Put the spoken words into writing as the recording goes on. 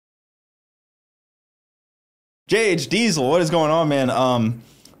JH Diesel, what is going on, man?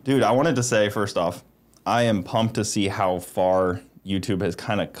 Dude, I wanted to say, first off, I am pumped to see how far YouTube has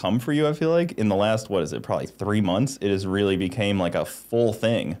kind of come for you, I feel like. In the last, what is it, probably 3 months, it has really became like a full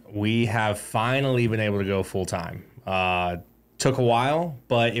thing. We have finally been able to go full time. Took a while,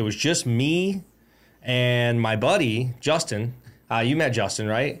 but it was just me and my buddy, Justin. You met Justin,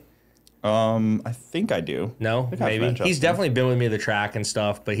 right? I think I do. No, maybe. He's definitely been with me at the track and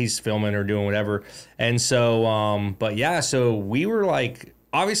stuff, but he's filming or doing whatever. And so, but yeah, so we were like,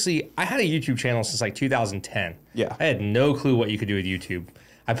 obviously, I had a YouTube channel since like 2010. Yeah. I had no clue what you could do with YouTube.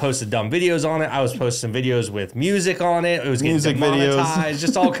 I posted dumb videos on it. I was posting videos with music on it. It was getting demonetized,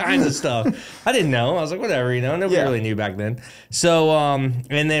 just all kinds of stuff. I didn't know. I was like, whatever, you know, nobody really knew back then. So,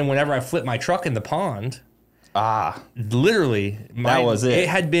 and then whenever I flipped my truck in the pond, literally, that was it. It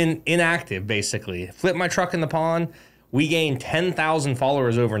had been inactive, basically. Flipped my truck in the pond. We gained 10,000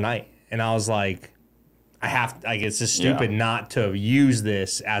 followers overnight. And I was like, it's just stupid not to use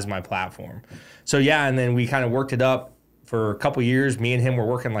this as my platform. So, yeah, and then we kind of worked it up for a couple years. Me and him were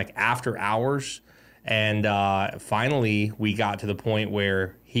working like after hours. And finally, we got to the point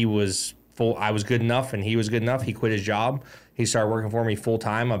where he was full. I was good enough and he was good enough. He quit his job. He started working for me full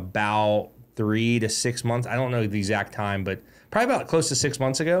time about 3 to 6 months. I don't know the exact time, but probably about close to 6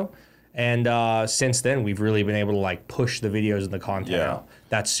 months ago. And since then, we've really been able to like push the videos and the content out.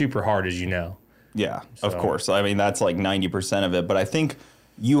 That's super hard, as you know. Yeah, of course. I mean, that's like 90% of it. But I think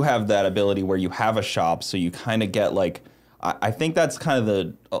you have that ability where you have a shop, so you kind of get like, I think that's kind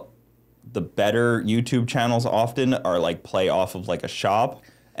of the better YouTube channels often are like play off of like a shop.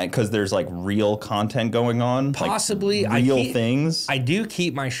 And because there's like real content going on, possibly like real things. I do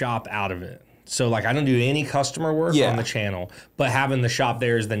keep my shop out of it. So like I don't do any customer work on the channel, but having the shop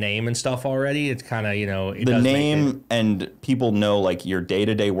there is the name and stuff already. It's kind of, you know, the name, and people know like your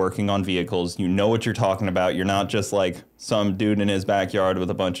day-to-day working on vehicles. You know what you're talking about. You're not just like some dude in his backyard with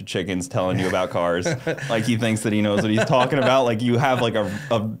a bunch of chickens telling you about cars. Like he thinks that he knows what he's talking about. Like you have like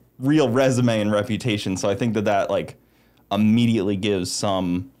a real resume and reputation. So I think that like immediately gives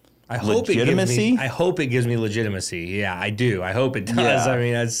some legitimacy. I hope it gives me legitimacy. Yeah, I do. I hope it does. Yeah. I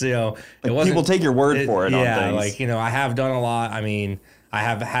mean, that's, you know, like people take your word for it on things. Like, you know, I have done a lot. I mean, I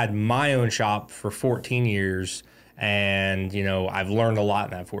have had my own shop for 14 years, and, you know, I've learned a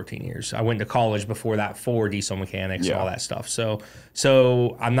lot in that 14 years. I went to college before that for diesel mechanics and all that stuff.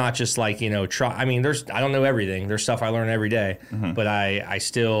 So I'm not just like, you know, I mean, I don't know everything. There's stuff I learn every day, but I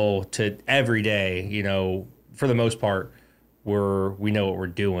still, to every day, you know, for the most part, we know what we're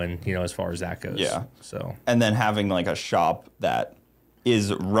doing, you know, as far as that goes. Yeah. So, and then having like a shop that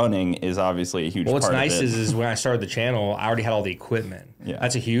is running is obviously a huge part of it. What's nice is when I started the channel, I already had all the equipment. Yeah.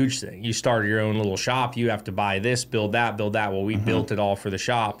 That's a huge thing. You start your own little shop, you have to buy this, build that. Well, we built it all for the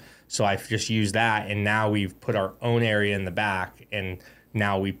shop. So I've just used that, and now we've put our own area in the back, and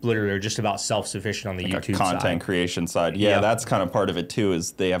now we literally are just about self-sufficient on the like YouTube content creation side. Yeah, that's kind of part of it too,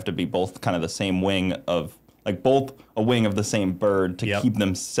 is they have to be both kind of the same wing of, like both a wing of the same bird to keep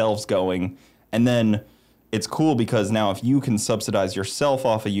themselves going. And then it's cool because now if you can subsidize yourself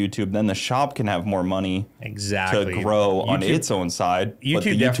off of YouTube, then the shop can have more money to grow on its own side. But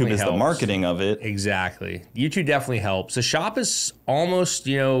the YouTube is the marketing of it. Exactly. YouTube definitely helps. The shop is almost,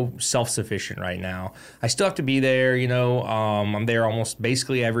 you know, self-sufficient right now. I still have to be there, you know. I'm there almost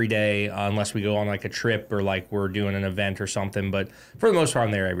basically every day unless we go on like a trip or like we're doing an event or something. But for the most part,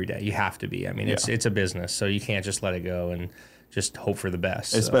 I'm there every day. You have to be. I mean, it's a business, so you can't just let it go and just hope for the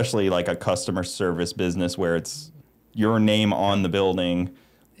best. Especially like a customer service business where it's your name on the building.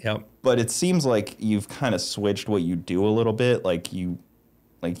 Yep. But it seems like you've kind of switched what you do a little bit. Like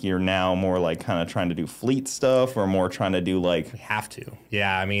you're now more like kind of trying to do fleet stuff, or more trying to do like... We have to.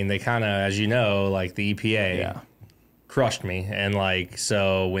 Yeah, I mean, they kind of, as you know, like the EPA crushed me. And like,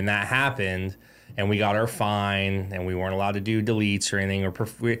 so when that happened and we got our fine and we weren't allowed to do deletes or anything, or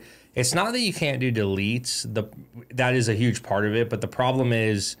it's not that you can't do deletes. That is a huge part of it. But the problem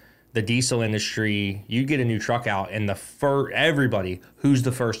is the diesel industry, you get a new truck out and everybody, who's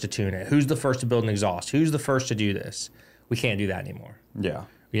the first to tune it? Who's the first to build an exhaust? Who's the first to do this? We can't do that anymore. Yeah.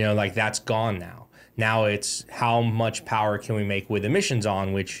 You know, like that's gone now. Now it's how much power can we make with emissions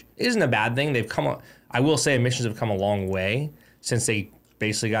on, which isn't a bad thing. I will say emissions have come a long way since they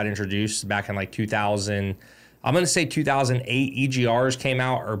basically got introduced back in like 2000. I'm going to say 2008 EGRs came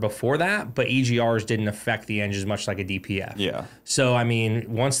out, or before that, but EGRs didn't affect the engines much like a DPF. Yeah. So, I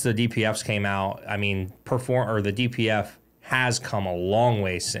mean, once the DPFs came out, I mean, the DPF has come a long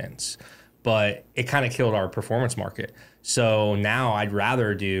way since, but it kind of killed our performance market. So now I'd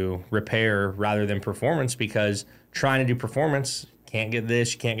rather do repair rather than performance, because trying to do performance can't get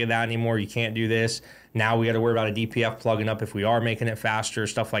this, you can't get that anymore, you can't do this. Now we got to worry about a DPF plugging up if we are making it faster,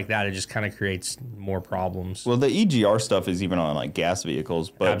 stuff like that. It just kind of creates more problems. Well, the EGR stuff is even on like gas vehicles,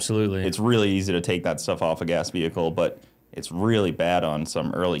 but absolutely, it's really easy to take that stuff off a gas vehicle, but it's really bad on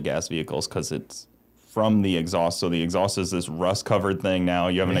some early gas vehicles because it's from the exhaust. So the exhaust is this rust-covered thing now.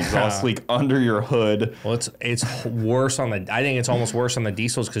 You have an exhaust leak under your hood. Well, it's worse on the. I think it's almost worse on the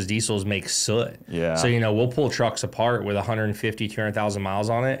diesels because diesels make soot. Yeah. So we'll pull trucks apart with 150, 200,000 miles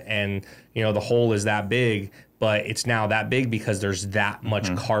on it, and the hole is that big, but it's now that big because there's that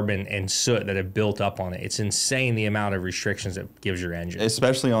much carbon and soot that have built up on it. It's insane the amount of restrictions it gives your engine.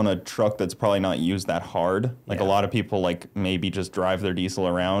 Especially on a truck that's probably not used that hard. Like a lot of people like maybe just drive their diesel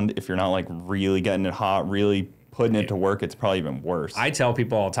around. If you're not like really getting it hot, really putting it to work, it's probably even worse. I tell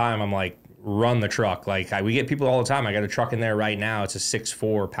people all the time, I'm like, run the truck. Like we get people all the time. I got a truck in there right now. It's a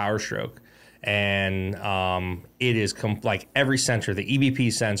 6.4 Power Stroke. And it is like every sensor, the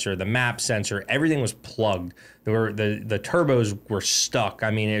EBP sensor, the map sensor, everything was plugged. The turbos were stuck.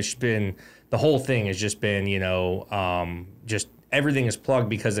 I mean, it's been, the whole thing has just been, just everything is plugged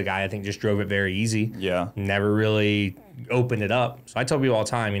because the guy, I think, just drove it very easy. Yeah. Never really opened it up. So I tell people all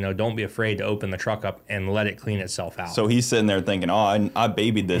the time, don't be afraid to open the truck up and let it clean itself out. So he's sitting there thinking, oh, I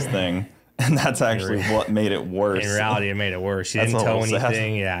babied this thing. And that's actually what made it worse. In reality, it made it worse. She didn't tow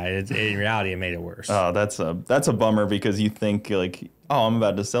anything. Yeah, in reality, it made it worse. Oh, that's a bummer because you think like, oh, I'm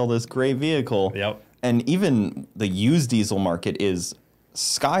about to sell this great vehicle. Yep. And even the used diesel market is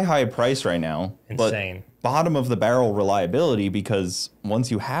sky high price right now. Insane. But bottom of the barrel reliability because once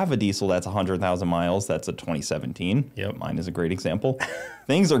you have a diesel that's 100,000 miles, that's a 2017. Yep. Mine is a great example.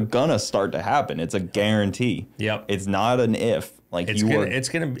 Things are gonna start to happen. It's a guarantee. Yep. It's not an if. Like it's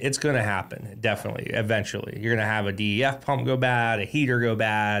gonna happen, definitely. Eventually, you're gonna have a DEF pump go bad, a heater go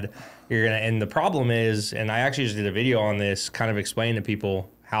bad. And the problem is, and I actually just did a video on this, kind of explaining to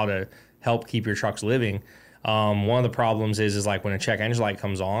people how to help keep your trucks living. One of the problems is like when a check engine light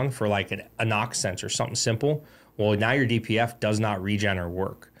comes on for like a NOx sensor, something simple. Well, now your DPF does not regen or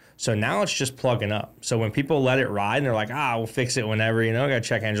work. So now it's just plugging up. So when people let it ride and they're like, we'll fix it whenever, got a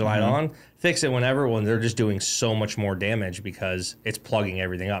check engine light on, fix it whenever. Well, they're just doing so much more damage because it's plugging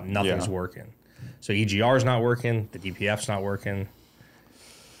everything up. Nothing's working. So EGR's not working. The DPF's not working.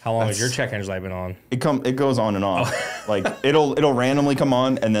 How long has your check engine light been on? It goes on and on. Like it'll randomly come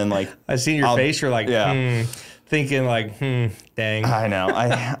on and then like I seen your face. You're like, thinking like, dang. I know.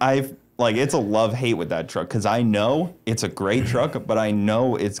 I've like it's a love-hate with that truck because I know it's a great truck, but I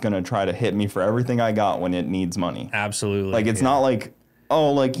know it's gonna try to hit me for everything I got when it needs money. Absolutely. Like it's not like,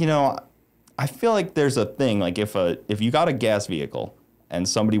 oh, like I feel like there's a thing like if you got a gas vehicle and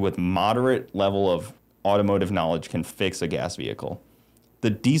somebody with moderate level of automotive knowledge can fix a gas vehicle,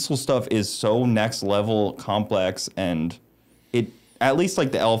 the diesel stuff is so next level complex and it. At least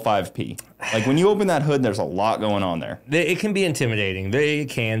like the L5P. Like when you open that hood, there's a lot going on there. It can be intimidating. It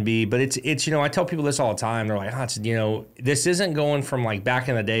can be, but it's I tell people this all the time. They're like, this isn't going from like back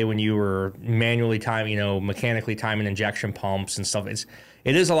in the day when you were manually timing, mechanically timing injection pumps and stuff.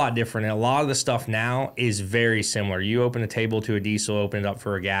 It is a lot different. And a lot of the stuff now is very similar. You open a table to a diesel, open it up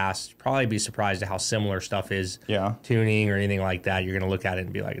for a gas, you'd probably be surprised at how similar stuff is. Yeah. Tuning or anything like that. You're going to look at it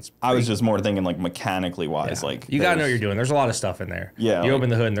and be like, I was just more thinking like mechanically wise. Like you got to know what you're doing. There's a lot of stuff in there. Yeah. You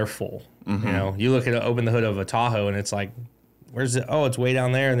open the hood and they're full. You look at open the hood of a Tahoe and it's like, where's it? Oh, it's way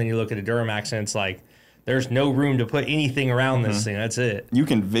down there. And then you look at a Duramax and it's like, there's no room to put anything around this thing. That's it. You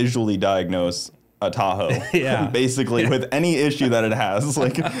can visually diagnose a Tahoe, basically with any issue that it has.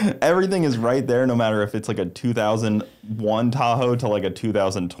 Like everything is right there, no matter if it's like a 2001 Tahoe to like a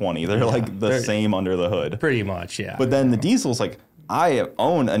 2020. They're like the same under the hood. Pretty much, yeah. But then the diesels, like I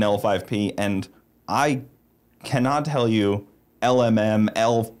own an L5P and I cannot tell you LMM,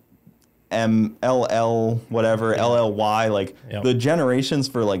 LL, whatever, LLY, like the generations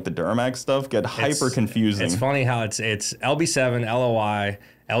for like the Duramax stuff get hyper confusing. It's funny how it's LB7, LOY,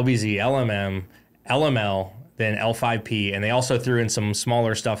 LBZ, LMM, LML, then L5P, and they also threw in some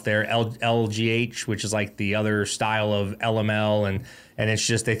smaller stuff there, LGH, which is like the other style of LML, and it's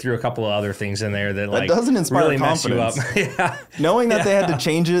just they threw a couple of other things in there that like doesn't inspire really confidence. Mess you up. Yeah. Knowing that they had to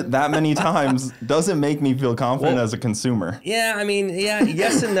change it that many times doesn't make me feel confident as a consumer. Yeah, I mean,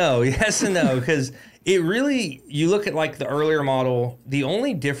 yes and no, because it really, you look at like the earlier model, the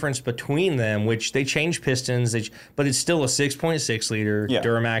only difference between them, which they changed pistons, but it's still a 6.6 liter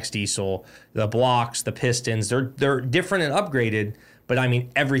Duramax diesel. The blocks, the pistons, they're different and upgraded. But I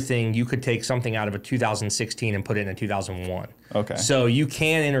mean, everything, you could take something out of a 2016 and put it in a 2001. Okay. So you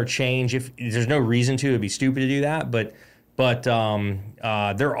can interchange if there's no reason to. It'd be stupid to do that. But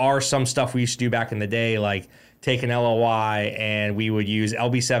there are some stuff we used to do back in the day, like take an LOY and we would use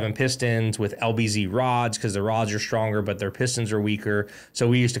LB7 pistons with LBZ rods because the rods are stronger, but their pistons are weaker. So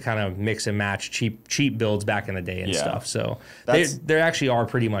we used to kind of mix and match cheap builds back in the day and stuff. So they actually are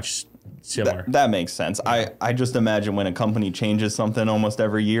pretty much similar. That makes sense. I just imagine when a company changes something almost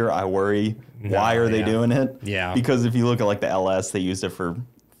every year, I worry, why are they doing it? Yeah. Because if you look at like the LS, they used it for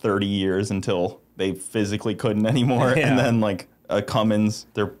 30 years until they physically couldn't anymore. Yeah. And then like a Cummins,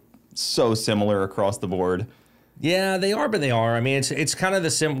 they're so similar across the board. Yeah, they are, but they are. I mean, it's kind of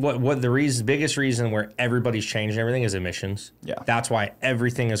the biggest reason where everybody's changing everything is emissions. Yeah. That's why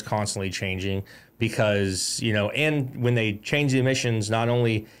everything is constantly changing because, you know, and when they change the emissions, not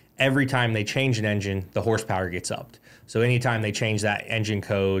only every time they change an engine, the horsepower gets upped. So anytime they change that engine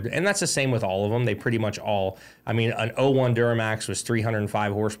code, and that's the same with all of them, they pretty much all, I mean, an '01 Duramax was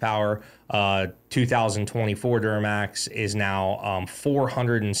 305 horsepower. 2024 Duramax is now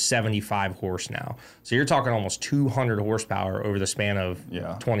 475 horse now. So you're talking almost 200 horsepower over the span of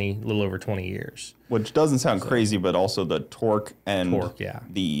little over 20 years. Which doesn't sound crazy, but also the torque and yeah.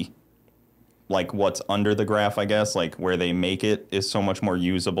 the like what's under the graph, I guess, like where they make it is so much more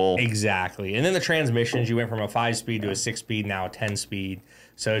usable. Exactly. And then the transmissions, you went from a 5-speed to a 6-speed, now a 10-speed.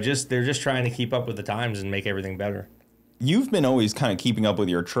 So they're just trying to keep up with the times and make everything better. You've been always kind of keeping up with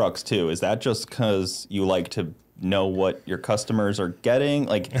your trucks too. Is that just because you like to know what your customers are getting?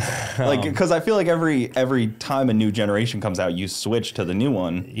 Like because I feel like every time a new generation comes out, you switch to the new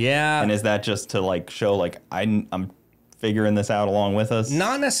one. Yeah. And is that just to like show like I'm figuring this out along with us?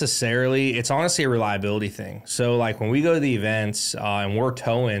 Not necessarily. It's honestly a reliability thing. So like when we go to the events and we're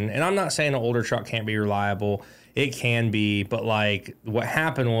towing, and I'm not saying an older truck can't be reliable. It can be, but like what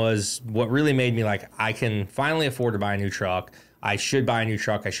happened was what really made me like, I can finally afford to buy a new truck. I should buy a new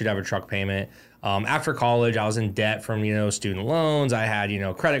truck. I should have a truck payment. After college, I was in debt from, you know, student loans. I had, you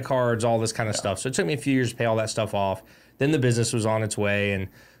know, credit cards, all this kind of stuff. So it took me a few years to pay all that stuff off. Then the business was on its way. And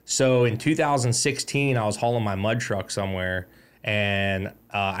so in 2016, I was hauling my mud truck somewhere, and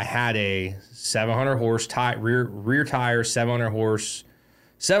I had a 700 horse rear tire,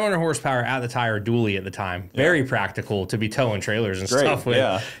 700 horsepower at the tire dually at the time. Very practical to be towing trailers and stuff with.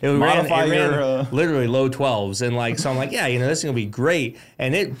 Yeah. It ran literally low 12s. And like, so I'm like, yeah, you know, this is going to be great.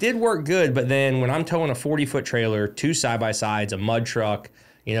 And it did work good. But then when I'm towing a 40-foot trailer, 2 side-by-sides, a mud truck,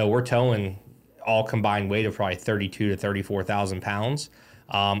 you know, we're towing all combined weight of probably 32 to 34,000 pounds.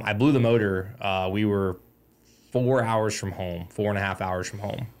 I blew the motor. We were 4 hours from home, 4.5 hours from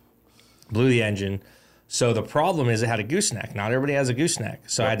home. Blew the engine. So the problem is it had a gooseneck. Not everybody has a gooseneck.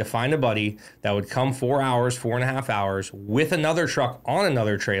 So I had to find a buddy that would come 4 hours, 4.5 hours with another truck on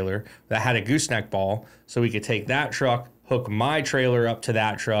another trailer that had a gooseneck ball. So we could take that truck, hook my trailer up to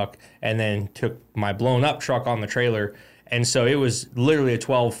that truck, and then took my blown up truck on the trailer. And so it was literally a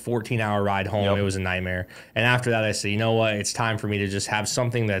 12, 14-hour ride home. Yep. It was a nightmare. And after that, I said, you know what? It's time for me to just have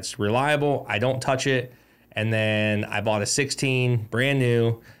something that's reliable. I don't touch it. And then I bought a 16, brand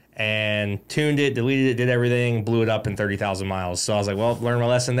new, and tuned it, deleted it, did everything, blew it up in 30,000 miles. So I was like, well, learned my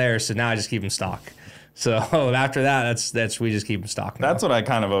lesson there. So now I just keep them stock. So after that, we just keep them stock now. That's what I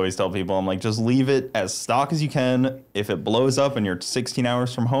kind of always tell people. I'm like, just leave it as stock as you can. If it blows up and you're 16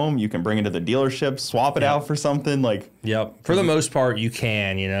 hours from home, you can bring it to the dealership, swap it out for something. Like, yep. For the most part, you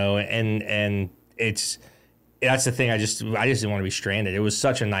can, you know, and that's the thing. I just didn't want to be stranded. It was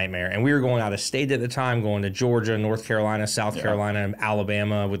such a nightmare. And we were going out of state at the time, going to Georgia, North Carolina, South Carolina,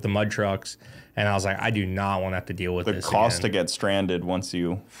 Alabama with the mud trucks. And I was like, I do not want to have to deal with this. The cost again. to get stranded once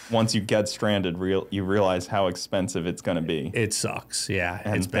you get stranded, you realize how expensive it's going to be. It sucks. Yeah,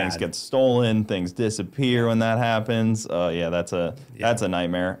 and it's things bad. get stolen, things disappear when that happens. That's a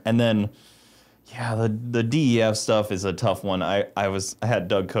nightmare. And then, the DEF stuff is a tough one. I had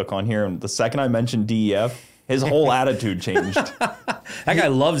Doug Cook on here, and the second I mentioned DEF, his whole attitude changed. That guy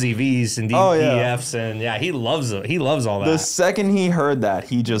loves EVs and DEFs, and he loves it. He loves all that. The second he heard that,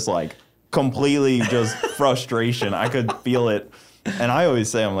 he just like completely just frustration. I could feel it. And I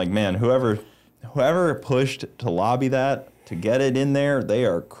always say, I'm like, man, whoever pushed to lobby that, to get it in there, they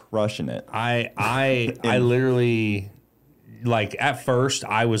are crushing it. I literally, like, at first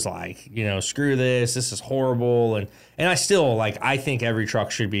I was like, you know, screw this is horrible. And I still, like, I think every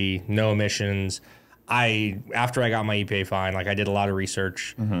truck should be no emissions. After I got my EPA fine, like, I did a lot of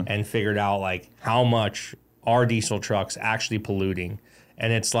research and figured out like how much are diesel trucks actually polluting.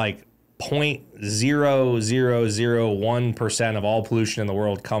 And it's like 0.0001% of all pollution in the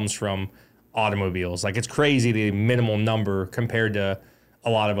world comes from automobiles. Like, it's crazy, the minimal number compared to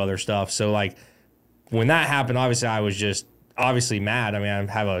a lot of other stuff. So like when that happened, obviously I was just mad. I mean,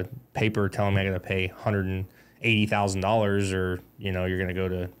 I have a paper telling me I got to pay $180 $80,000 or, you know, you're going to go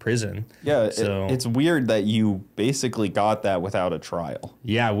to prison. Yeah, so it's weird that you basically got that without a trial.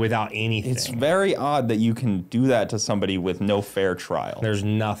 yeah, without anything. It's very odd that you can do that to somebody with no fair trial. There's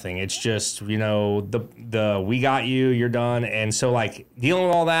nothing. It's just, you know, the we got you, you're done. And so, like, dealing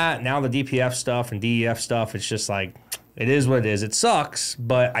with all that, now the DPF stuff and DEF stuff, it's just like, it is what it is. It sucks,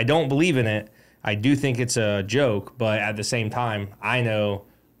 but I don't believe in it. I do think it's a joke, but at the same time, I know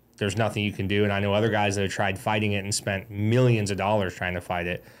there's nothing you can do. And I know other guys that have tried fighting it and spent millions of dollars trying to fight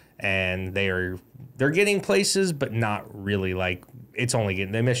it. And they're getting places, but not really. Like, it's only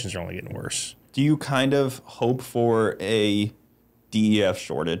getting, the emissions are only getting worse. Do you kind of hope for a DEF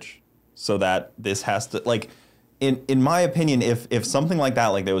shortage so that this has to, like, in my opinion, if something like that,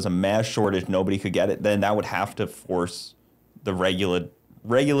 like there was a mass shortage, nobody could get it, then that would have to force the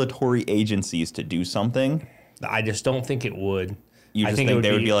regulatory agencies to do something. I just don't think it would. You just think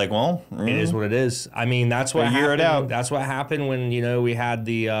they would be like, well, it is what it is. I mean, that's what figure happened. it out. That's what happened when, you know, we had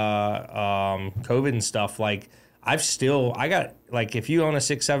the COVID and stuff. Like, I got, like, if you own a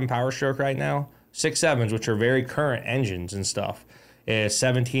 6.7 Power Stroke right now, 6.7s, which are very current engines and stuff, is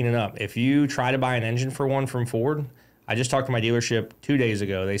 17 and up. If you try to buy an engine for one from Ford, I just talked to my dealership 2 days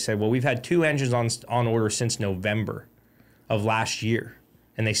ago. They said, well, we've had 2 engines on order since November of last year,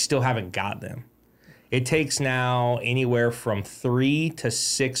 and they still haven't got them. It takes now anywhere from 3 to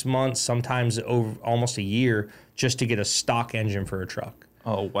 6 months, sometimes over almost a year, just to get a stock engine for a truck.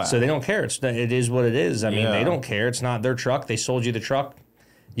 Oh, wow. So they don't care. It is what it is. I mean, they don't care. It's not their truck. They sold you the truck.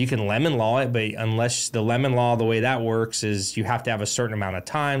 You can lemon law it, but unless the lemon law, the way that works is you have to have a certain amount of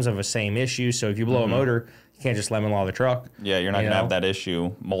times of a same issue. So if you blow a motor, you can't just lemon law the truck. Yeah, you're not going to have that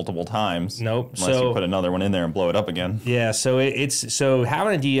issue multiple times. Nope. Unless you put another one in there and blow it up again. Yeah, so so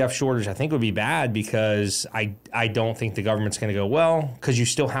having a DEF shortage, I think, would be bad because I don't think the government's going to go, well, because you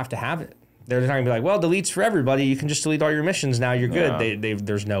still have to have it. They're not going to be like, well, deletes for everybody. You can just delete all your emissions now. You're good. Yeah.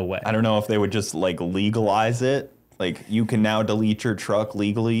 There's no way. I don't know if they would just like legalize it. Like you can now delete your truck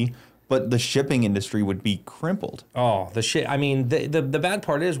legally, but the shipping industry would be crippled. Oh, the shit. I mean, the bad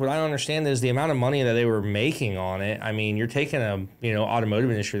part is what I don't understand is the amount of money that they were making on it. I mean, you're taking a, you know,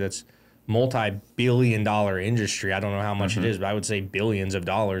 automotive industry that's multi-billion-dollar industry. I don't know how much it is, but I would say billions of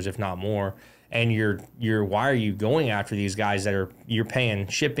dollars, if not more. And why are you going after these guys you're paying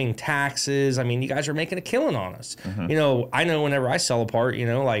shipping taxes? I mean, you guys are making a killing on us. You know, I know whenever I sell a part, you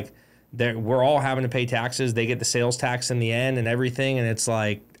know, like we're all having to pay taxes. They get the sales tax in the end and everything. And it's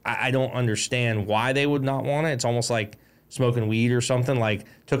like, I don't understand why they would not want it. It's almost like smoking weed or something. Like,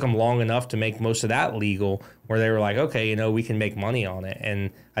 took them long enough to make most of that legal where they were like, okay, you know, we can make money on it.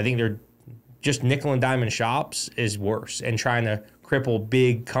 And I think they're just nickel and diamond shops is worse, and trying to cripple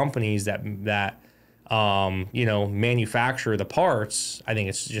big companies that you know, manufacture the parts. I think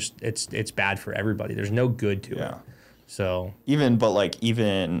it's just it's bad for everybody. There's no good to it. So even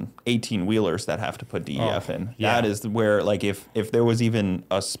 18-wheelers that have to put DEF in, that is where, like, if there was even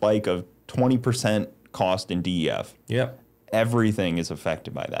a spike of 20% cost in DEF, everything is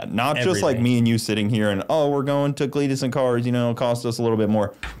affected by that. Not just like me and you sitting here and, oh, we're going to Cletus and Cars, you know, it cost us a little bit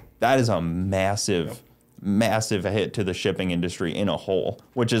more. That is a massive hit to the shipping industry in a whole,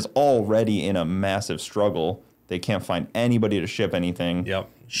 which is already in a massive struggle. They can't find anybody to ship anything.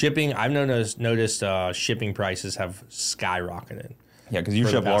 Shipping, I've noticed shipping prices have skyrocketed. Yeah, because you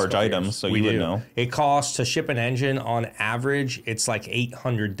ship large items, so you would know. It costs to ship an engine on average, it's like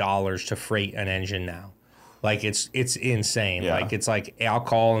 $800 to freight an engine now. Like, it's insane. Like, it's like, I'll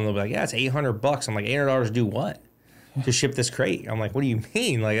call and they'll be like, yeah, it's $800. I'm like, $800 to do what? To ship this crate? I'm like, what do you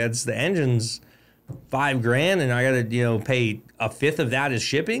mean? Like, that's the engine's $5,000 and I gotta, you know, pay a fifth of that as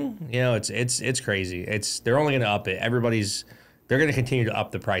shipping. You know, it's crazy. They're only gonna up it. They're gonna continue to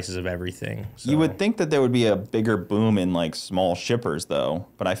up the prices of everything. So. You would think that there would be a bigger boom in like small shippers though,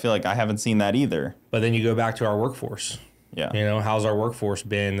 but I feel like I haven't seen that either. But then you go back to our workforce. Yeah. You know, how's our workforce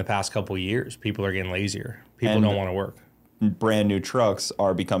been the past couple of years? People are getting lazier. People don't want to work. Brand new trucks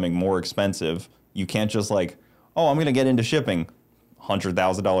are becoming more expensive. You can't just like, oh, I'm gonna get into shipping.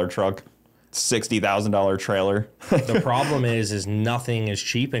 $100,000 truck. $60,000 trailer. The problem is nothing is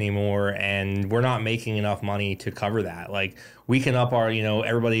cheap anymore, and we're not making enough money to cover that. Like, we can up our, you know,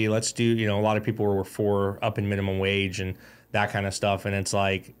 everybody, let's do, you know, a lot of people were for upping minimum wage and that kind of stuff, and it's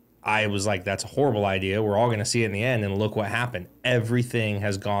like, I was like, that's a horrible idea. We're all going to see it in the end, and look what happened. Everything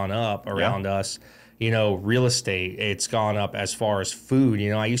has gone up around us. You know, real estate, it's gone up as far as food.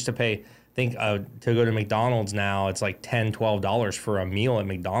 You know, I used to pay, to go to McDonald's now, it's like $10, $12 for a meal at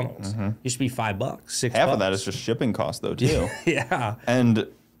McDonald's. Used to be $5, $6. Half of that is just shipping costs though too. Yeah. And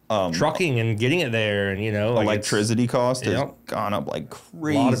trucking and getting it there, and like electricity cost has gone up like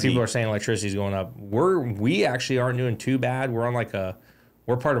crazy. A lot of people are saying electricity's going up. We actually aren't doing too bad. We're on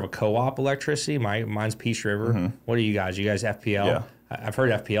we're part of a co-op electricity. Mine's Peace River. What are you guys? You guys FPL? Yeah. I've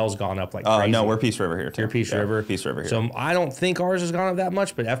heard FPL's gone up like crazy. No, we're Peace River here too. You're Peace River? Peace River here. So I don't think ours has gone up that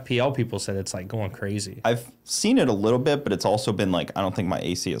much, but FPL people said it's like going crazy. I've seen it a little bit, but it's also been like, I don't think my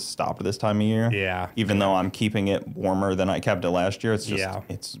AC has stopped this time of year. Yeah. Even though I'm keeping it warmer than I kept it last year. It's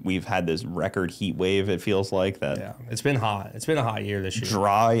just, we've had this record heat wave, it feels like that. Yeah. It's been hot. It's been a hot year this year.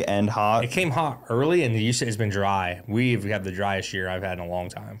 Dry and hot. It came hot early, and you said it's been dry. We've had the driest year I've had in a long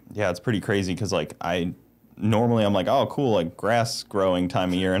time. Yeah, it's pretty crazy because like normally I'm like, oh, cool, like grass growing time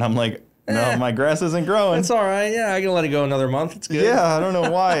of year. And I'm like, no, my grass isn't growing. It's all right. Yeah, I can let it go another month. It's good. Yeah, I don't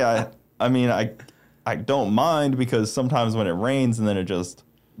know why. I mean, I don't mind because sometimes when it rains and then it just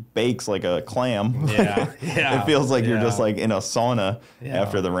bakes like a clam. Yeah, It feels like you're just like in a sauna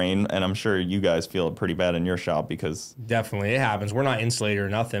after the rain. And I'm sure you guys feel it pretty bad in your shop because... Definitely, it happens. We're not insulated or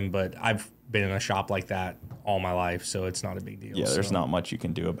nothing, but I've been in a shop like that all my life, so it's not a big deal. Yeah, there's not much you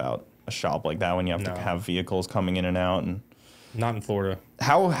can do about a shop like that when you have to have vehicles coming in and out. And not in Florida.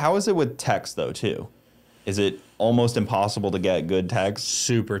 How is it with techs though too? Is it almost impossible to get good techs?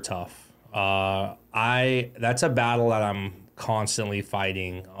 Super tough. That's a battle that I'm constantly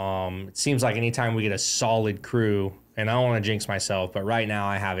fighting. It seems like anytime we get a solid crew, and I don't want to jinx myself, but right now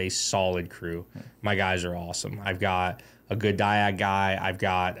I have a solid crew. My guys are awesome. I've got a good diag guy. I've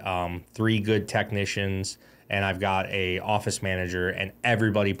got 3 good technicians. And I've got a office manager, and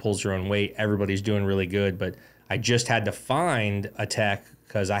everybody pulls their own weight. Everybody's doing really good, but I just had to find a tech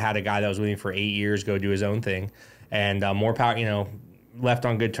because I had a guy that was with me for 8 years go do his own thing, and more power. Left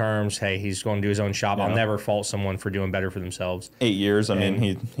on good terms. Hey, he's going to do his own shop. I'll never fault someone for doing better for themselves. 8 years. I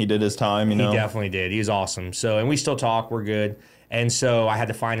mean, he did his time. He definitely did. He's awesome. So, and we still talk. We're good. And so I had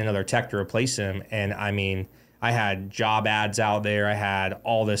to find another tech to replace him. And I mean, I had job ads out there. I had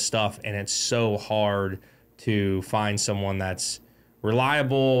all this stuff, and it's so hard to find someone that's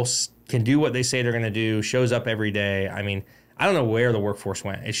reliable, can do what they say they're going to do, shows up every day. I mean, I don't know where the workforce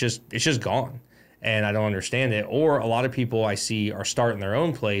went. It's just gone, and I don't understand it. Or a lot of people I see are starting their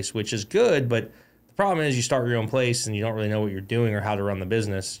own place, which is good, but the problem is you start your own place and you don't really know what you're doing or how to run the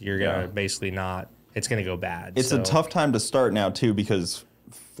business. You're going to basically it's going to go bad. It's a tough time to start now, too, because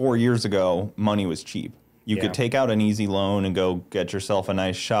 4 years ago, money was cheap. You could take out an easy loan and go get yourself a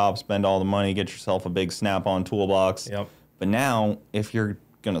nice shop, spend all the money, get yourself a big Snap-on toolbox. Yep. But now, if you're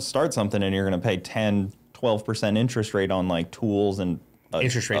going to start something and you're going to pay 10, 12% interest rate on like tools and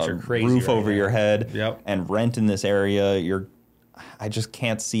interest rates are crazy, roof over your head Yep. and rent in this area, I just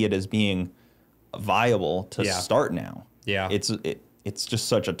can't see it as being viable to start now. Yeah. It's just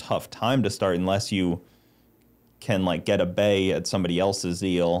such a tough time to start unless you can like get a bay at somebody else's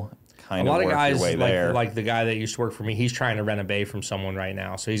deal. A lot of guys, like the guy that used to work for me, he's trying to rent a bay from someone right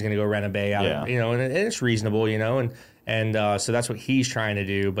now. So he's going to go rent a bay out, and it's reasonable, and so that's what he's trying to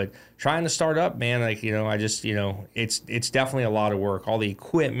do. But trying to start up, man, it's definitely a lot of work. All the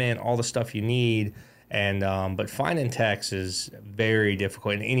equipment, all the stuff you need, and but finding techs is very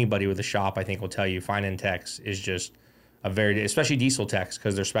difficult. And anybody with a shop, I think, will tell you finding techs is just especially diesel techs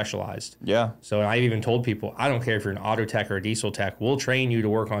because they're specialized. Yeah. So I've even told people, I don't care if you're an auto tech or a diesel tech, we'll train you to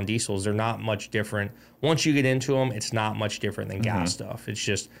work on diesels. They're not much different. Once you get into them, it's not much different than gas stuff. It's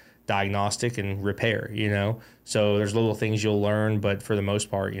just diagnostic and repair, So there's little things you'll learn, but for the most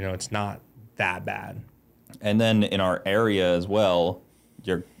part, it's not that bad. And then in our area as well,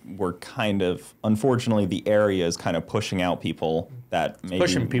 we're kind of, unfortunately, the area is kind of pushing out people that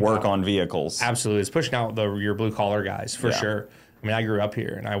maybe work on vehicles. Absolutely. It's pushing out your blue collar guys for sure. I mean, I grew up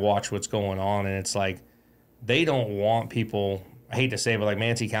here and I watch what's going on, and it's like they don't want people, I hate to say it, but like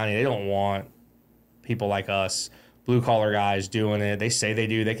Manatee County, they don't want people like us, blue collar guys doing it. They say they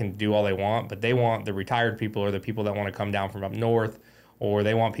do, they can do all they want, but they want the retired people or the people that want to come down from up north, or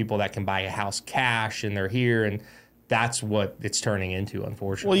they want people that can buy a house cash and they're here, and that's what it's turning into,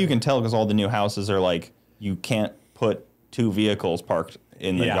 unfortunately. Well, you can tell because all the new houses are like, you can't put 2 vehicles parked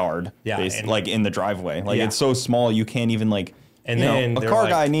in the yard, like in the driveway. Like it's so small, you can't even like, and then a car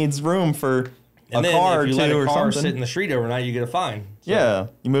guy needs room for a car or 2 or something. If you let a car sit in the street overnight, you get a fine. So. Yeah,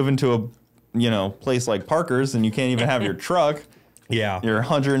 you move into a place like Parker's and you can't even have your truck. Yeah. your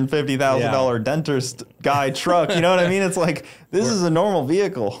 $150,000 dentist guy truck. You know what I mean? It's like, this is a normal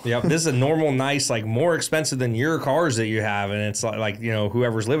vehicle. Yep. This is a normal, nice, like more expensive than your cars that you have. And it's like, you know,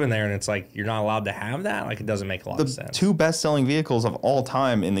 whoever's living there, and it's like, you're not allowed to have that. Like, it doesn't make a lot of sense. The two best selling vehicles of all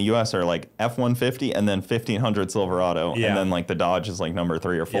time in the US are like F-150 and then 1500 Silverado. Yeah. And then like the Dodge is like number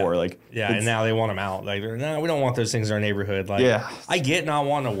 3 or 4. Yeah. Like, yeah. And now they want them out. Like, no, we don't want those things in our neighborhood. Like, yeah. I get not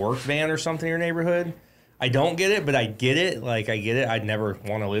wanting a work van or something in your neighborhood. I don't get it, but I get it. Like, I get it. I'd never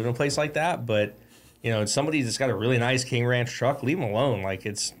want to live in a place like that. But, you know, it's somebody that's got a really nice King Ranch truck. Leave them alone. Like,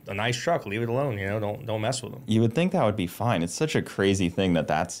 it's a nice truck. Leave it alone. You know, don't mess with them. You would think that would be fine. It's such a crazy thing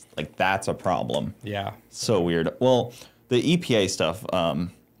that's a problem. Yeah. So weird. Well, the EPA stuff,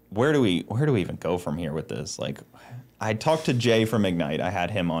 where do we even go from here with this? Like, I talked to Jay from Ignite. I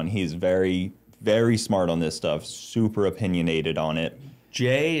had him on. He's very, very smart on this stuff, super opinionated on it.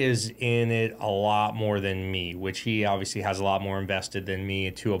 Jay is in it a lot more than me, which he obviously has a lot more invested than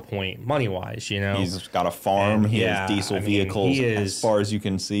me to a point money-wise, you know? He's got a farm. He has diesel vehicles as far as you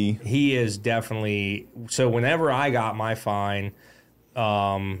can see. He is definitely... So whenever I got my fine,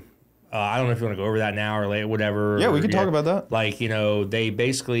 I don't know if you want to go over that now or later, whatever. Yeah, we can talk about that. Like, you know, they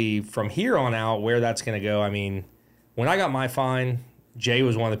basically, from here on out, where that's going to go, I mean, when I got my fine... Jay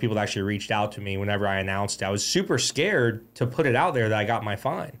was one of the people that actually reached out to me whenever I announced it. I was super scared to put it out there that I got my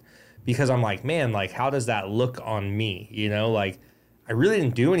fine because I'm like, man, like, how does that look on me? You know, like, I really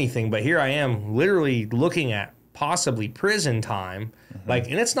didn't do anything, but here I am literally looking at possibly prison time. Like,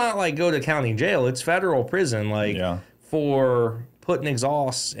 and it's not like go to county jail. It's federal prison, like, for putting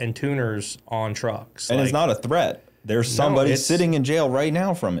exhausts and tuners on trucks. And like, it's not a threat. There's somebody sitting in jail right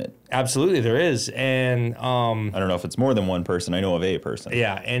now from it. Absolutely, there is. And I don't know if it's more than one person. I know of a person.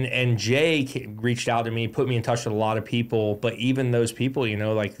 Yeah, and Jay reached out to me, put me in touch with a lot of people. But even those people, you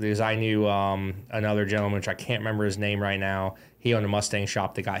know, like because I knew another gentleman, which I can't remember his name right now. He owned a Mustang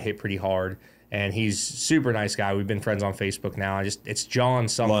shop that got hit pretty hard. And he's super nice guy. We've been friends on Facebook now. It's John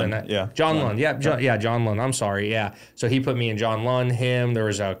something. Lund, yeah. John Lund. Yeah, John Lund. I'm sorry. Yeah. So he put me in John Lund, him. There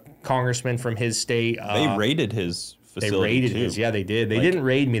was a congressman from his state. They raided his facility. They raided his. Yeah, they did. They didn't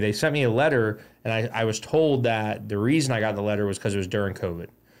raid me. They sent me a letter, and I was told that the reason I got the letter was because it was during COVID.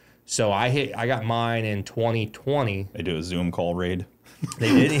 So I got mine in 2020. They do a Zoom call raid.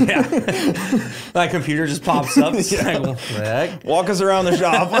 They did, yeah. My computer just pops up. Yeah. Like, what the heck? Walk us around the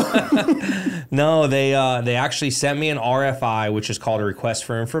shop. No, they actually sent me an RFI, which is called a request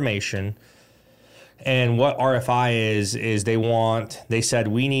for information. And what RFI is they said,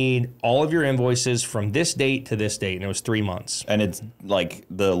 we need all of your invoices from this date to this date. And it was 3 months. And it's like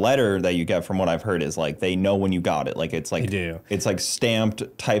the letter that you get from what I've heard is like, they know when you got it. Like, it's like, it's like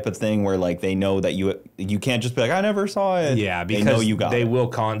stamped type of thing where like, they know that you can't just be like, I never saw it. Yeah. Because they know you got it. They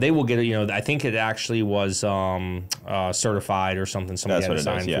will get it. You know, I think it actually was certified or something. Somebody had to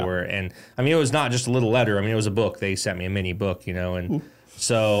sign for it. And I mean, it was not just a little letter. I mean, it was a book. They sent me a mini book, you know, and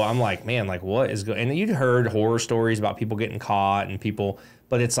so I'm like, man, like what is going? And you'd heard horror stories about people getting caught and people,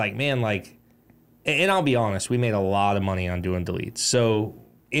 but it's like, man, like, and I'll be honest, we made a lot of money on doing deletes. So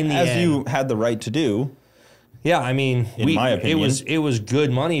in the end, you had the right to do. Yeah, I mean, in my opinion, it was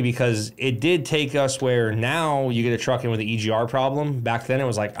good money because it did take us where now you get a truck in with an EGR problem. Back then it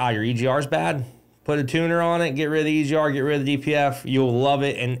was like, your EGR's bad. Put a tuner on it, get rid of the EGR, get rid of the DPF. You'll love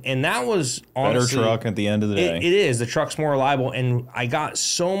it. And that was honestly... Better truck at the end of the day. It is. The truck's more reliable. And I got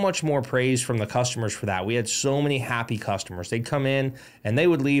so much more praise from the customers for that. We had so many happy customers. They'd come in and they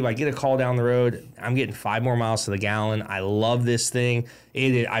would leave. I get a call down the road. I'm getting 5 more miles to the gallon. I love this thing.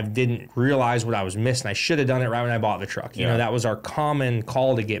 I didn't realize what I was missing. I should have done it right when I bought the truck. You know, that was our common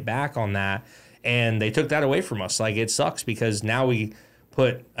call to get back on that. And they took that away from us. Like, it sucks because now we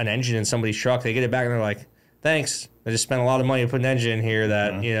put an engine in somebody's truck, they get it back and they're like, thanks. I just spent a lot of money to put an engine in here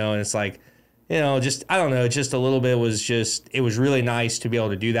that, you know, and it's like, you know, just, I don't know, just a little bit was just, it was really nice to be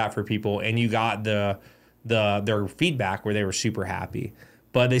able to do that for people. And you got their feedback where they were super happy.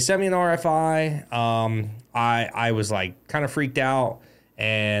 But they sent me an RFI. I was like kind of freaked out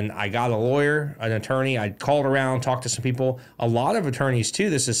and I got a lawyer, an attorney. I called around, talked to some people. A lot of attorneys too,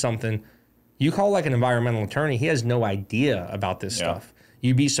 this is something you call like an environmental attorney, he has no idea about this stuff.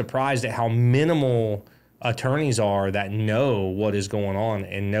 You'd be surprised at how minimal attorneys are that know what is going on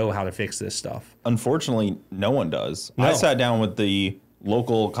and know how to fix this stuff. Unfortunately, no one does. No. I sat down with the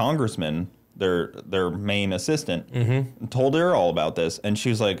local congressman, their main assistant, and told her all about this. And she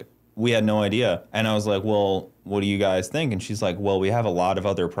was like, we had no idea. And I was like, well, what do you guys think? And she's like, well, we have a lot of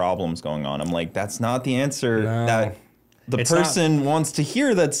other problems going on. I'm like, that's not the answer that the person wants to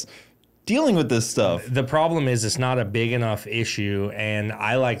hear that's dealing with this stuff. The problem is it's not a big enough issue, and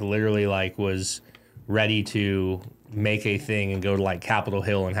I literally was ready to make a thing and go to like Capitol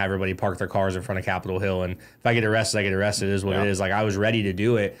Hill and have everybody park their cars in front of Capitol Hill. And if I get arrested, I get arrested. It is what it is. Like I was ready to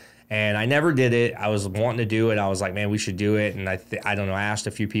do it. And I never did it. I was wanting to do it. I was like, man, we should do it. And I don't know, I asked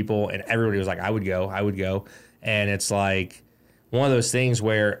a few people and everybody was like, I would go. And it's like one of those things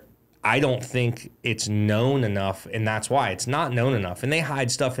where I don't think it's known enough. And that's why it's not known enough. And they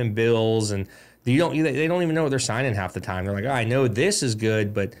hide stuff in bills and they don't even know what they're signing half the time. They're like, oh, I know this is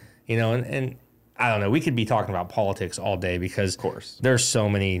good, but you know, and I don't know. We could be talking about politics all day because of course there's so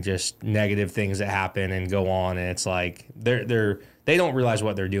many just negative things that happen and go on. And it's like, they don't realize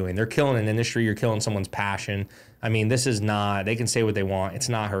what they're doing. They're killing an industry. You're killing someone's passion. I mean, this is not, they can say what they want. It's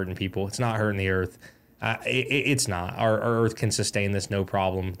not hurting people. It's not hurting the earth. It's not. Our earth can sustain this no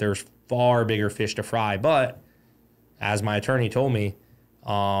problem. There's far bigger fish to fry. But as my attorney told me,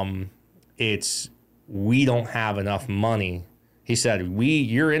 we don't have enough money. He said,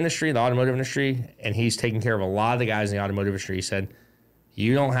 your industry, the automotive industry, and he's taking care of a lot of the guys in the automotive industry. He said,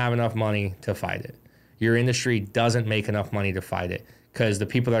 you don't have enough money to fight it. Your industry doesn't make enough money to fight it because the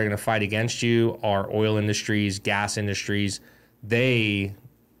people that are going to fight against you are oil industries, gas industries. They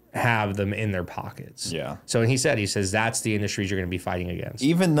have them in their pockets. Yeah. So he says that's the industries you're going to be fighting against.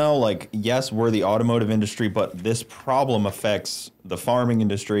 Even though, like, yes, we're the automotive industry, but this problem affects the farming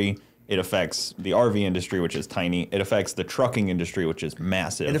industry. It affects the RV industry, which is tiny. It affects the trucking industry, which is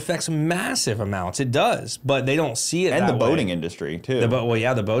massive. It affects massive amounts. It does, but they don't see it. And that the boating way. industry too. The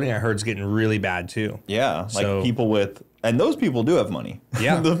boating I heard is getting really bad too. Yeah, like people with, and those people do have money.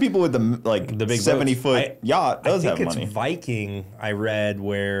 Yeah, the people with the big 70-foot yacht does have money. I think it's Viking. I read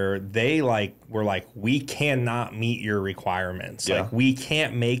where they were like, we cannot meet your requirements. Yeah. Like we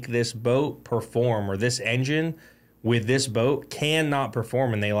can't make this boat perform, or this engine with this boat cannot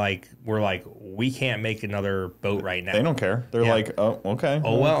perform, and they were like, we can't make another boat right now. They don't care. They're like, oh, okay.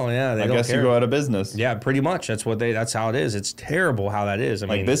 Oh well, yeah. They I don't guess care. you go out of business. Yeah, pretty much. That's how it is. It's terrible how that is. I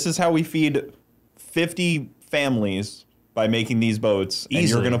mean, this is how we feed 50 families by making these boats, and easily.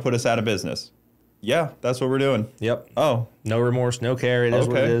 you're going to put us out of business. Yeah, that's what we're doing. Yep. Oh, no remorse, no care. It is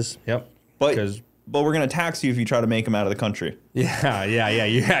what it is. Yep. But we're going to tax you if you try to make them out of the country. Yeah. Now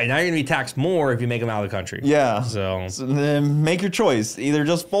you're going to be taxed more if you make them out of the country. Yeah. So then make your choice. Either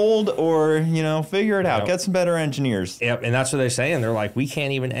just fold or, figure it out. Yep. Get some better engineers. Yep. And that's what they're saying. They're like, we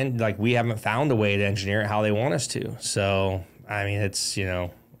can't even we haven't found a way to engineer it how they want us to. So, I mean, it's, I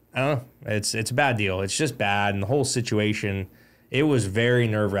don't know. It's a bad deal. It's just bad. And the whole situation, it was very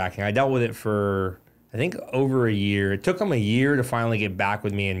nerve wracking. I dealt with it for, I think, over a year. It took them a year to finally get back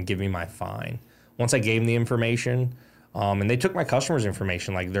with me and give me my fine. Once I gave them the information, and they took my customers'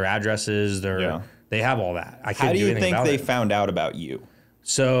 information, like their addresses, they have all that. I How do you think they found out about you?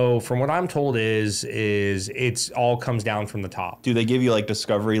 So from what I'm told is it's all comes down from the top. Do they give you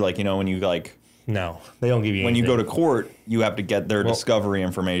discovery, when you No, they don't give you when anything. you go to court, you have to get their discovery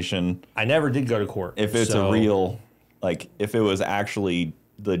information. I never did go to court. If it's a real, if it was actually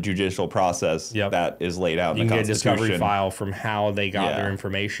the judicial process that is laid out in the Constitution. You can get a discovery file from how they got their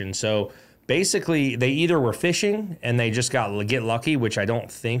information. So basically, they either were fishing and they just get lucky, which I don't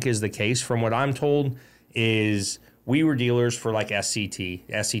think is the case. From what I'm told, is we were dealers for SCT.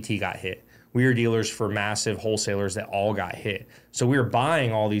 SCT got hit. We were dealers for massive wholesalers that all got hit. So we were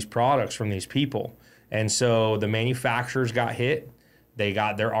buying all these products from these people. And so the manufacturers got hit. They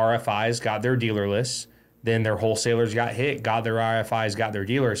got their RFIs, got their dealer lists. Then their wholesalers got hit, got their RFIs, got their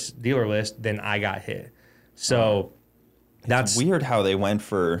dealer list. Then I got hit. So that's weird how they went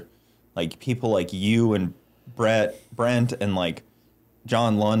for people like you and Brent and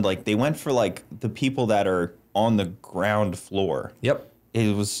John Lund. They went for the people that are on the ground floor. Yep.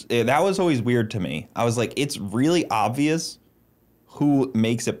 That was always weird to me. I was like, it's really obvious who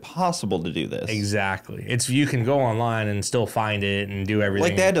makes it possible to do this. Exactly. You can go online and still find it and do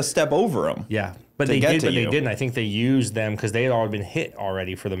everything. They had to step over them. Yeah. But they didn't. I think they used them because they had already been hit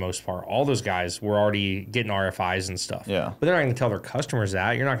already for the most part. All those guys were already getting RFIs and stuff. Yeah. But they're not going to tell their customers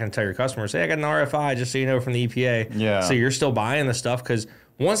that. You're not going to tell your customers, hey, I got an RFI, just so you know, from the EPA. Yeah. So you're still buying the stuff because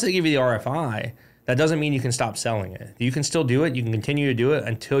once they give you the RFI, that doesn't mean you can stop selling it. You can still do it. You can continue to do it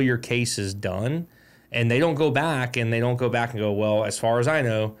until your case is done. And they don't go back and go, well, as far as I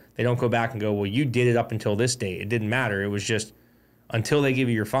know, they don't go back and go, well, you did it up until this date. It didn't matter. It was just until they give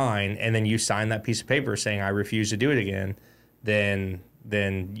you your fine and then you sign that piece of paper saying I refuse to do it again, then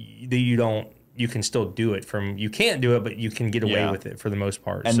you don't you can still do it from, you can't do it, but you can get away with it for the most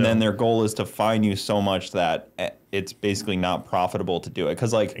part. And then their goal is to fine you so much that it's basically not profitable to do it.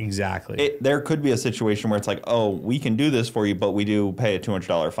 Because like there could be a situation where it's like, oh, we can do this for you, but we do pay a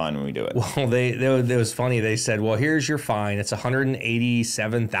 $200 fine when we do it. Well, it was funny. They said, well, here's your fine. It's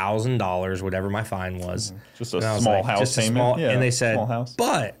 $187,000, whatever my fine was. Just a small house payment. And they said,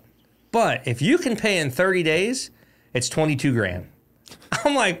 but if you can pay in 30 days, it's 22 grand.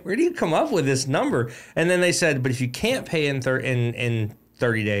 I'm like, where do you come up with this number? And then they said, but if you can't pay in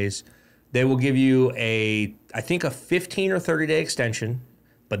 30 days, they will give you I think a 15 or 30 day extension,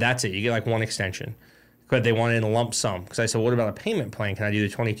 but that's it. You get like one extension. But they want it in a lump sum. Because I said, what about a payment plan? Can I do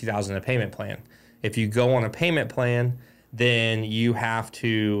the $22,000 in a payment plan? If you go on a payment plan, then you have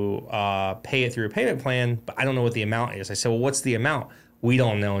to pay it through a payment plan, but I don't know what the amount is. I said, well, what's the amount? We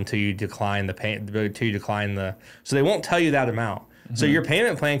don't know until you decline so they won't tell you that amount. So your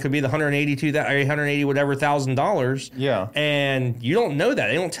payment plan could be the $180 whatever $1,000. Yeah. And you don't know that.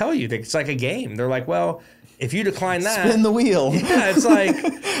 They don't tell you. It's like a game. They're like, well, if you decline that, spin the wheel. Yeah, it's like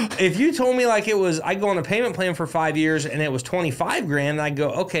if you told me like I go on a payment plan for 5 years and it was 25 grand, I'd go,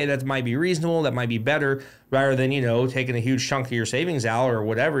 okay, that might be reasonable, that might be better, rather than, taking a huge chunk of your savings out or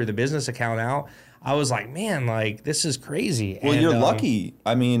whatever, the business account out. I was like, man, like this is crazy. Well, you're lucky.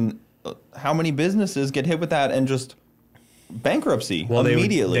 I mean, how many businesses get hit with that and just bankruptcy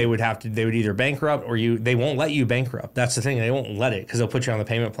immediately? They would either bankrupt or they won't let you bankrupt. That's the thing. They won't let it because they'll put you on the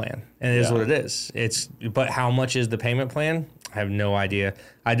payment plan. And it is what it is. But how much is the payment plan? I have no idea.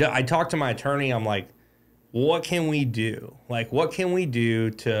 I talked to my attorney. I'm like, what can we do? Like, what can we do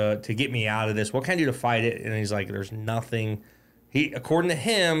to get me out of this? What can I do to fight it? And he's like, there's nothing. According to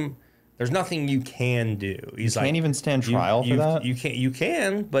him, there's nothing you can do. He's like, can't even stand trial for that? You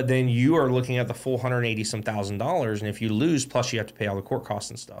can, but then you are looking at the full $180-some thousand, and if you lose, plus you have to pay all the court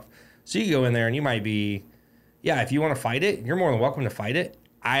costs and stuff. So you go in there and you might be, if you want to fight it, you're more than welcome to fight it.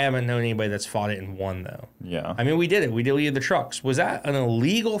 I haven't known anybody that's fought it and won, though. Yeah. I mean, we did it. We deleted the trucks. Was that an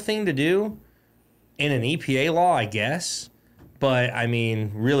illegal thing to do in an EPA law? I guess. But, I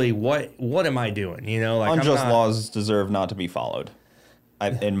mean, really, what am I doing? Unjust laws deserve not to be followed.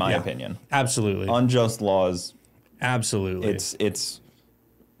 In my opinion. Absolutely. Unjust laws. Absolutely. It's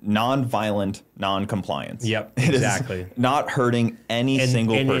non-violent non-compliance. Yep, exactly. Not hurting any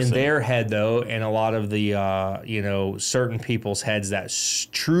single person. In their head, though, and a lot of the, certain people's heads that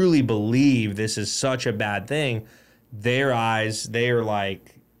truly believe this is such a bad thing, their eyes, they are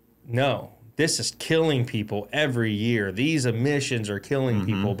like, no, this is killing people every year. These emissions are killing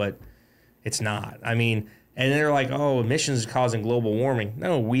people, but it's not. I mean... And they're like, oh, emissions is causing global warming.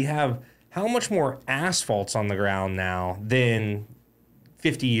 No, we have how much more asphalt's on the ground now than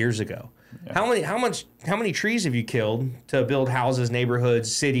 50 years ago? Yeah. How many trees have you killed to build houses,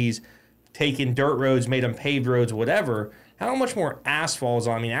 neighborhoods, cities, taken dirt roads, made them paved roads, whatever? How much more asphalt is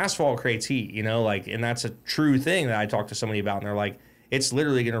on? I mean, asphalt creates heat, and that's a true thing that I talked to somebody about, and they're like, it's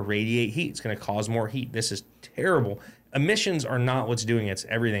literally going to radiate heat. It's going to cause more heat. This is terrible. Emissions are not what's doing it. It's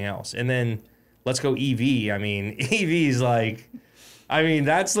everything else. And then let's go EV. I mean, EV's like,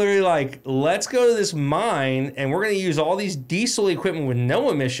 that's literally like, let's go to this mine and we're going to use all these diesel equipment with no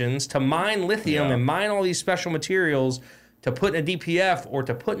emissions to mine lithium and mine all these special materials to put in a DPF or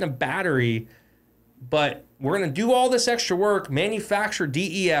to put in a battery. But we're going to do all this extra work, manufacture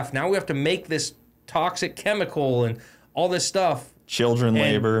DEF. Now we have to make this toxic chemical and all this stuff. Children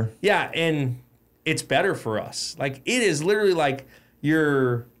labor. Yeah, and it's better for us. Like, it is literally like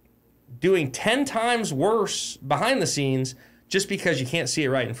you're doing 10 times worse behind the scenes just because you can't see it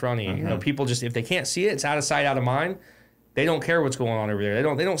right in front of you. People just, if they can't see it, it's out of sight, out of mind. They don't care what's going on over there.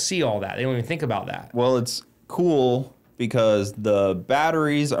 They don't see all that. They don't even think about that. Well, it's cool because the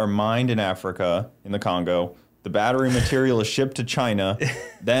batteries are mined in Africa, in the Congo. The battery material is shipped to China.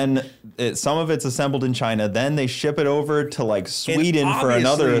 Then some of it's assembled in China. Then they ship it over to like Sweden for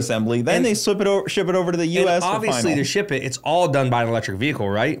another assembly. Then they ship it over to the U.S. Obviously, to ship it, it's all done by an electric vehicle,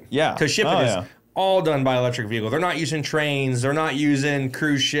 right? Yeah. To ship it is all done by electric vehicle. They're not using trains. They're not using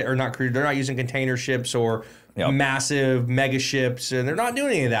cruise ship or not cruise. They're not using container ships or massive mega ships. And they're not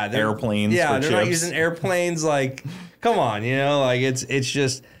doing any of that. Airplanes. Yeah, they're not using airplanes. Like, come on, like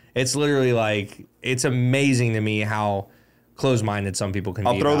it's literally like. It's amazing to me how close-minded some people can be.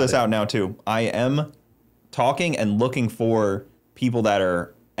 I'll throw this out now, too. I am talking and looking for people that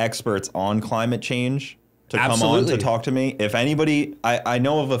are experts on climate change to come on to talk to me. If anybody, I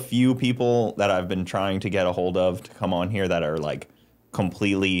know of a few people that I've been trying to get a hold of to come on here that are like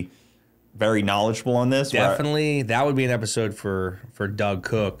completely very knowledgeable on this. Definitely. That would be an episode for Doug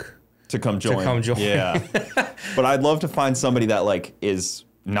Cook. To come join. Yeah. But I'd love to find somebody that like is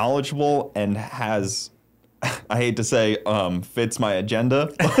knowledgeable and has, I hate to say, fits my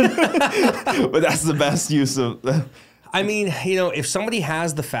agenda, but that's the best use of. I mean, you know, if somebody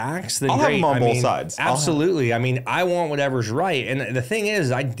has the facts, then I'll great. have them on I both mean, sides. Absolutely. I mean, I want whatever's right. And the thing is,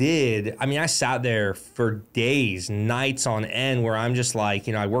 I sat there for days, nights on end, where I'm just like,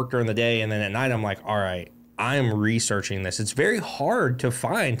 you know, I work during the day, and then at night I'm like, all right, I'm researching this. It's very hard to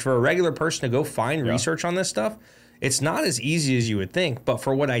find for a regular person to go find research on this stuff. It's not as easy as you would think. But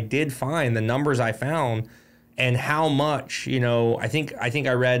for what I did find, the numbers I found, and how much, you know, I think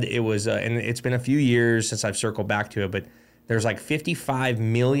I read it was, and it's been a few years since I've circled back to it, but there's like 55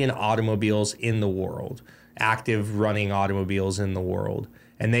 million automobiles in the world, active running automobiles in the world.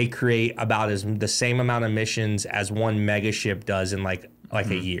 And they create about the same amount of emissions as one mega ship does in like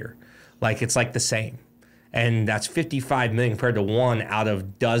a year. Like, it's like the same. And that's 55 million compared to one out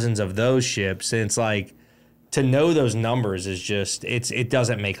of dozens of those ships. And it's like, to know those numbers is just, it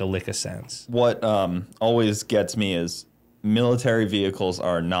doesn't make a lick of sense. What always gets me is military vehicles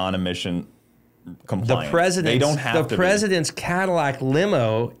are non-emission compliant. They don't have the president's Cadillac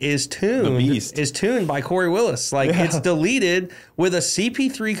limo is tuned by Corey Willis. Like, it's deleted with a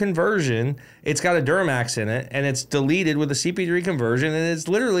CP3 conversion. It's got a Duramax in it, and it's deleted with a CP3 conversion, and it's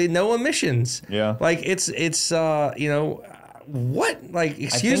literally no emissions. Yeah. Like, it's you know, what? Like,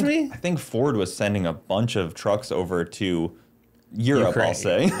 excuse me? I think Ford was sending a bunch of trucks over to Europe, Ukraine. I'll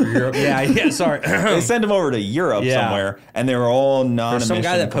say. Europe. Yeah, sorry. They sent them over to Europe somewhere, and they were all non-emission. There's some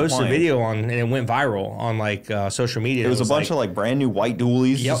guy that posted a video on, and it went viral on like social media. It was a bunch of like brand new white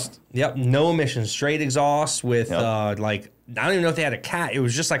dualies. Yep, no emissions, straight exhaust with like, I don't even know if they had a cat. It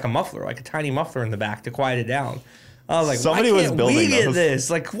was just like a muffler, like a tiny muffler in the back to quiet it down. I was like, somebody was building we get this?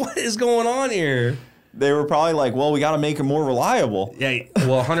 Like, what is going on here? They were probably like, well, we got to make it more reliable. Yeah,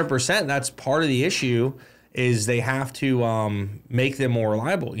 well, 100%. That's part of the issue, is they have to make them more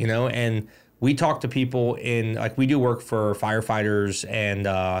reliable, you know? And we talk to people in, like, we do work for firefighters and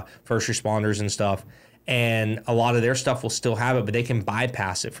first responders and stuff, and a lot of their stuff will still have it, but they can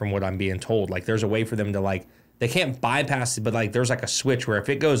bypass it from what I'm being told. Like, there's a way for them to, like, they can't bypass it, but like there's like a switch where if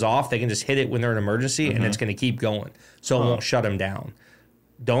it goes off, they can just hit it when they're in an emergency and it's going to keep going. So it won't shut them down.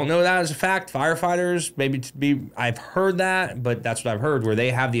 Don't know that as a fact. Firefighters, I've heard that, but that's what I've heard, where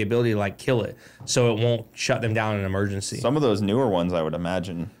they have the ability to like kill it, so it won't shut them down in an emergency. Some of those newer ones, I would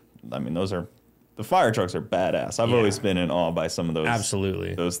imagine. I mean, the fire trucks are badass. I've always been in awe by some of those.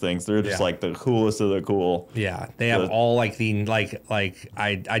 Absolutely. Those things. They're just like the coolest of the cool. Yeah, they have all like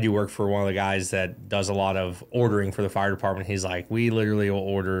I do work for one of the guys that does a lot of ordering for the fire department. He's like, we literally will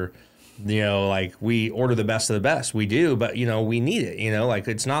order. You know, like we order the best of the best. We do, but you know, we need it. You know, like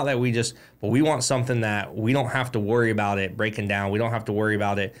it's not that but we want something that we don't have to worry about it breaking down. We don't have to worry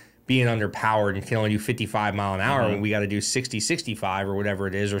about it being underpowered and can only do 55 mile an hour when we got to do 60, 65 or whatever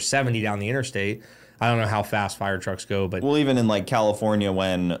it is, or 70 down the interstate. I don't know how fast fire trucks go, but well, even in like California,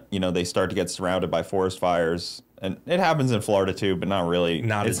 when you know they start to get surrounded by forest fires, and it happens in Florida too, but not really.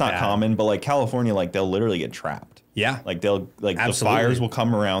 It's not common, but like California, like they'll literally get trapped. Yeah, like the fires will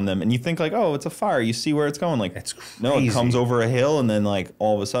come around them, and you think like, oh, it's a fire. You see where it's going. Like, it's crazy. No, it comes over a hill, and then like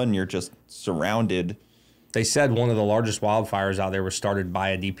all of a sudden you're just surrounded. They said one of the largest wildfires out there was started by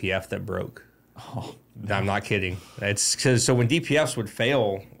a DPF that broke. Oh, no. I'm not kidding. It's because so when DPFs would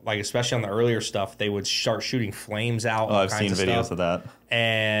fail, like especially on the earlier stuff, they would start shooting flames out. Oh, I've seen videos of that.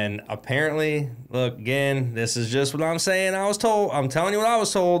 And apparently, look, again, this is just what I'm saying. I'm telling you what I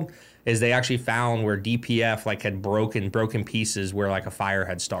was told. Is they actually found where DPF like had broken pieces where like a fire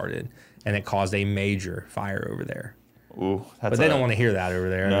had started, and it caused a major fire over there. Ooh, but they don't want to hear that over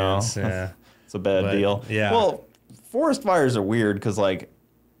there. No, it's a bad deal. Yeah. Well, forest fires are weird because like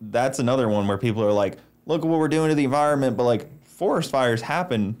that's another one where people are like, look at what we're doing to the environment, but like forest fires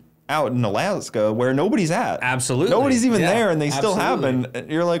happen out in Alaska where nobody's at. Absolutely, nobody's even there, and they still happen.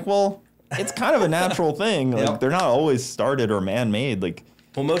 You're like, well, it's kind of a natural thing. Like they're not always started or man-made. Like.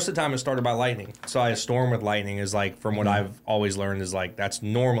 Well, most of the time it's started by lightning. So a storm with lightning is like, from what I've always learned, is like that's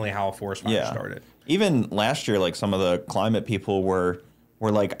normally how a forest fire started. Even last year, like some of the climate people were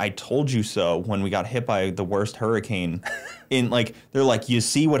like, I told you so when we got hit by the worst hurricane. They're like, you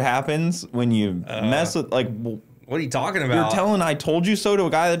see what happens when you mess with like. What are you talking about? You're telling I told you so to a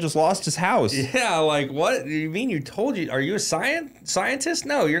guy that just lost his house. Yeah, like what? You mean you told you? Are you a scientist?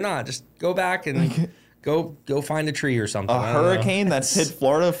 No, you're not. Just go back and. Go find a tree or something. A hurricane that's hit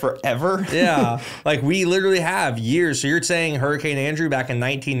Florida forever? Yeah. Like we literally have years. So you're saying Hurricane Andrew back in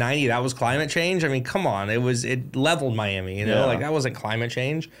 1990, that was climate change? I mean, come on. It leveled Miami, you know? Like that wasn't climate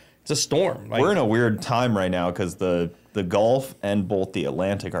change. It's a storm. Like, we're in a weird time right now because the The Gulf and both the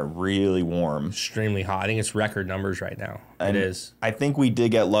Atlantic are really warm. Extremely hot. I think it's record numbers right now. And it is. I think we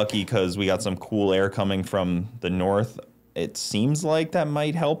did get lucky because we got some cool air coming from the north. It seems like that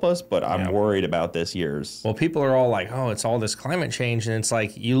might help us, but I'm worried about this year's. Well, people are all like, oh, it's all this climate change. And it's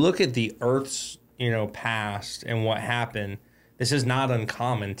like, you look at the Earth's, past and what happened. This is not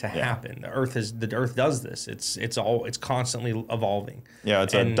uncommon to happen. The Earth does this. It's constantly evolving. Yeah,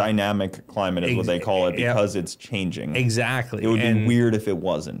 it's a dynamic climate is what they call it because it's changing. Exactly. It would be weird if it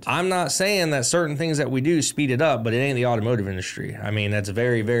wasn't. I'm not saying that certain things that we do speed it up, but it ain't the automotive industry. I mean, that's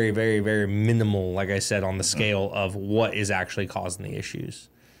very, very, very, very minimal, like I said, on the scale of what is actually causing the issues.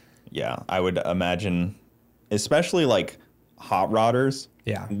 Yeah, I would imagine, especially like hot rodders.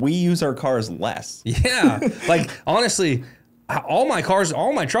 Yeah. We use our cars less. Yeah. Like, honestly, all my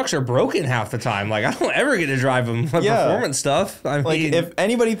trucks are broken half the time. Like, I don't ever get to drive them. Performance stuff. I mean, if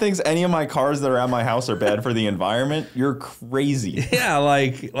anybody thinks any of my cars that are at my house are bad for the environment, you're crazy. Yeah,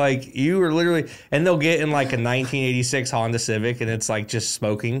 like you are literally, and they'll get in like a 1986 Honda Civic, and it's like just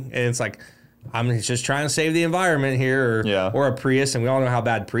smoking, and it's like, I'm just trying to save the environment here, or a Prius, and we all know how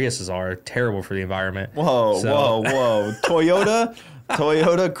bad Priuses are. Terrible for the environment. Whoa.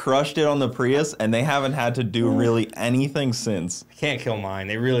 Toyota crushed it on the Prius, and they haven't had to do really anything since. I can't kill mine.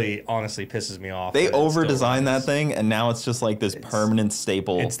 It really, honestly, pisses me off. They over-designed that thing, and now it's just like this permanent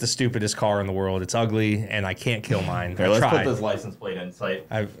staple. It's the stupidest car in the world. It's ugly, and I can't kill mine. Here, let's put this license plate in sight.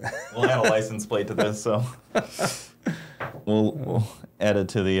 We'll add a license plate to this, so we'll add it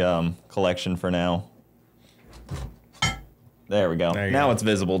to the collection for now. There we go. Now it's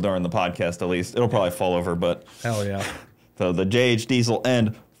visible during the podcast, at least. It'll probably fall over, but... Hell yeah. So the JH Diesel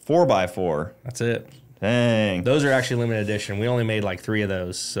and 4x4. That's it. Dang. Those are actually limited edition. We only made like 3 of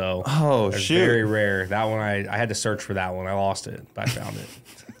those, so shoot. Very rare. That one I had to search for that one. I lost it, but I found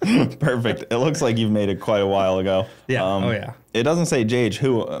it. Perfect. It looks like you've made it quite a while ago. Yeah. It doesn't say JH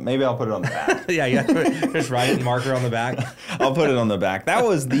who. Maybe I'll put it on the back. Yeah. Just write it, marker on the back. I'll put it on the back. That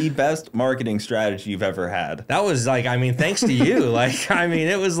was the best marketing strategy you've ever had. That was like, I mean, thanks to you. Like, I mean,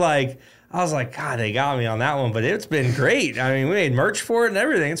 it was like, I was like, God, they got me on that one, but it's been great. I mean, we made merch for it and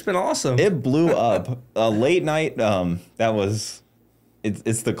everything. It's been awesome. It blew up. Late night, it's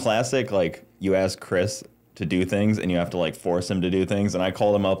the classic, like, you ask Chris to do things and you have to, like, force him to do things. And I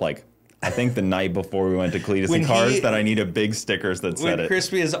called him up, like, I think the night before we went to Cletus and Cars that I needed big stickers that said it. When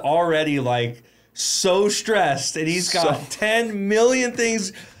Crispy is already, like, so stressed and he's got 10 million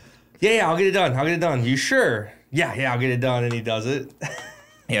things. Yeah, I'll get it done. You sure? Yeah, I'll get it done. And he does it.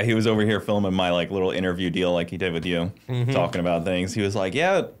 Yeah, he was over here filming my like little interview deal like he did with you, talking about things. He was like,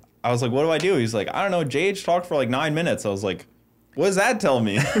 yeah. I was like, what do I do? He's like, I don't know. JH talked for like 9 minutes. I was like, what does that tell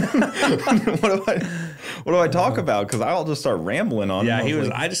me? What do I talk about? Because I'll just start rambling on. Yeah,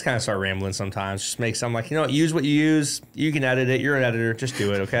 I just kind of start rambling sometimes. Just make something like, you know what, use what you use. You can edit it. You're an editor. Just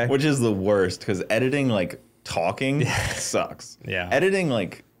do it, okay? Which is the worst because editing like talking sucks. Yeah. Editing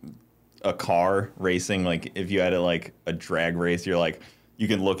like a car racing, like if you edit like a drag race, you're like, you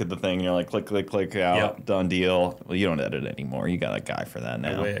can look at the thing and you're like, click, click, click, out, done deal. Well, you don't edit anymore. You got a guy for that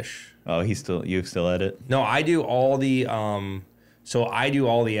now. I wish. Oh, you still edit? No, I do all the editing.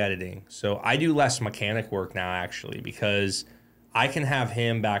 So I do less mechanic work now, actually, because I can have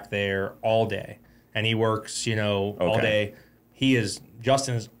him back there all day. And he works, all day.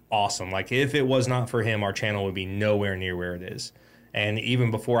 Justin's awesome. Like, if it was not for him, our channel would be nowhere near where it is. And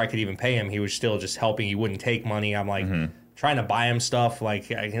even before I could even pay him, he was still just helping. He wouldn't take money. I'm like... trying to buy him stuff,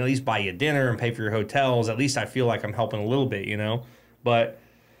 like I can at least buy you dinner and pay for your hotels. At least I feel like I'm helping a little bit, But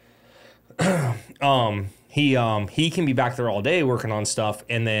he can be back there all day working on stuff,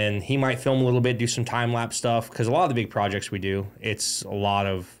 and then he might film a little bit, do some time lapse stuff, because a lot of the big projects we do,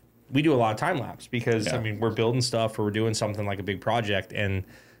 we do a lot of time lapse because I mean we're building stuff or we're doing something like a big project, and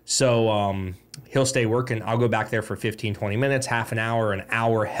so he'll stay working. I'll go back there for 15-20 minutes, half an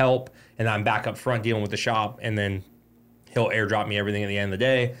hour help, and I'm back up front dealing with the shop, and then he'll airdrop me everything at the end of the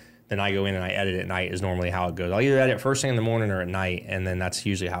day. Then I go in and I edit at night is normally how it goes. I'll either edit first thing in the morning or at night, and then that's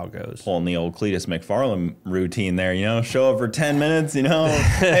usually how it goes. Pulling the old Cletus McFarlane routine there, show up for 10 minutes,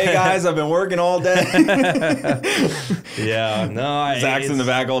 hey guys, I've been working all day. Yeah, no. Zach's in the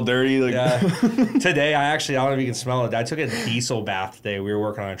back all dirty. Like. Yeah. Today, I don't know if you can smell it. I took a diesel bath today. We were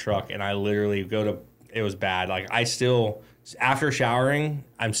working on a truck, and I literally it was bad. Like, after showering,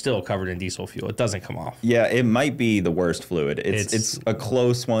 I'm still covered in diesel fuel. It doesn't come off. Yeah, it might be the worst fluid. It's a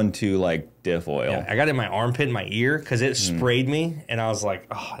close one to like diff oil. Yeah, I got it in my armpit, in my ear, because it sprayed me, and I was like,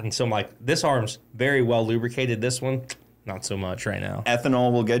 oh. And so I'm like, this arm's very well lubricated. This one, not so much right now.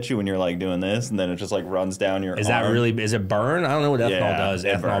 Ethanol will get you when you're like doing this, and then it just like runs down your Is arm. that really, is it burn? I don't know what ethanol does.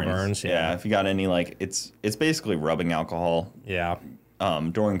 It Ethanol burns. Yeah. If you got any, like, it's basically rubbing alcohol. Yeah.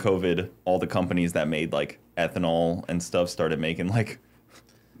 During COVID, all the companies that made like ethanol and stuff started making like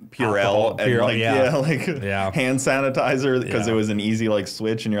Purell and like hand sanitizer because it was an easy like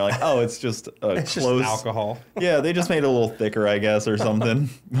switch, and you're like, oh, it's just it's close just alcohol. Yeah, they just made it a little thicker, I guess, or something.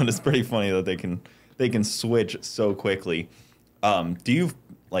 But it's pretty funny that they can switch so quickly. Do you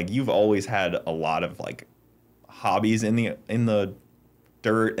like, you've always had a lot of like hobbies in the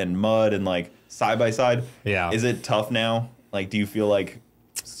dirt and mud and like side by side? Yeah. Is it tough now? Like, do you feel like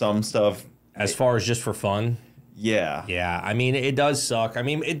some stuff as far as just for fun? Yeah. Yeah. I mean, it does suck. I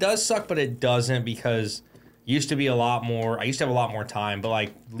mean, it does suck, but it doesn't, because I used to have a lot more time, but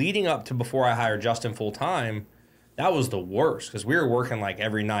like leading up to before I hired Justin full time, that was the worst, because we were working like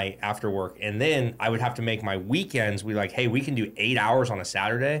every night after work. And then I would have to make my weekends. We like, hey, we can do 8 hours on a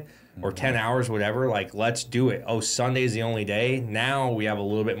Saturday or 10 hours, whatever. Like, let's do it. Oh, Sunday's the only day. Now we have a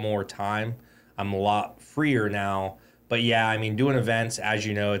little bit more time. I'm a lot freer now. But yeah, I mean, doing events, as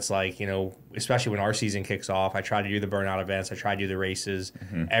you know, it's like, you know, especially when our season kicks off, I try to do the burnout events. I try to do the races.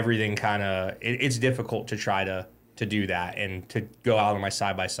 Everything kind of, it's difficult to try to do that and to go out on my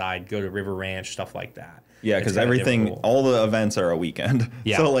side-by-side, go to River Ranch, stuff like that. Yeah, because everything, all the events are a weekend.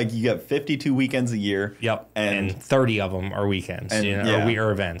 Yeah. So like you get 52 weekends a year. Yep. And 30 of them are weekends, you know,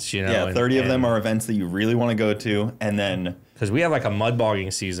 or events, you know. Yeah, 30 of them are events that you really want to go to. And then, because we have like a mud bogging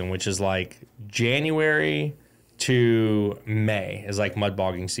season, which is like January to May is like mud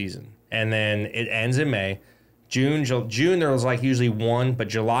bogging season. And then it ends in May. June there was like usually one, but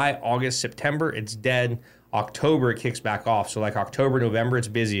July, August, September, it's dead. October, it kicks back off. So like October, November, it's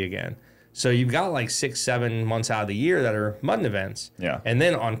busy again. So you've got like 6-7 months out of the year that are mud events. Yeah. And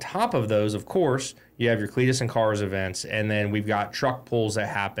then on top of those, of course, you have your Cletus and Cars events. And then we've got truck pulls that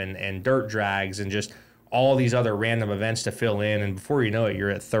happen and dirt drags and just all these other random events to fill in. And before you know it,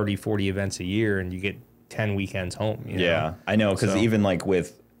 you're at 30, 40 events a year, and you get 10 weekends home. You know? Yeah, I know, because even like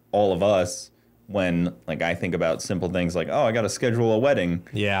with all of us, when like I think about simple things like, oh, I got to schedule a wedding.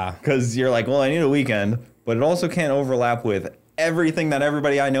 Yeah. Because you're like, well, I need a weekend, but it also can't overlap with everything that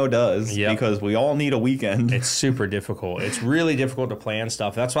everybody I know does, because we all need a weekend. It's super difficult. It's really difficult to plan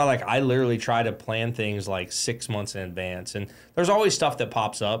stuff. That's why like I literally try to plan things like 6 months in advance. And there's always stuff that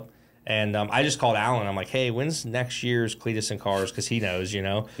pops up. And I just called Alan. I'm like, hey, when's next year's Cletus and Cars? Because he knows, you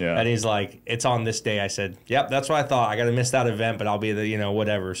know. Yeah. And he's like, it's on this day. I said, yep, that's what I thought. I got to miss that event, but I'll be the, you know,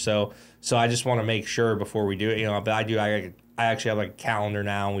 whatever. So I just want to make sure before we do it, you know. But I actually have like a calendar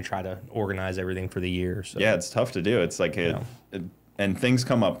now, and we try to organize everything for the year. So yeah, it's tough to do. It's like and things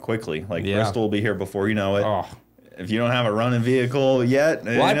come up quickly. Like Bristol will be here before you know it. Oh. If you don't have a running vehicle yet,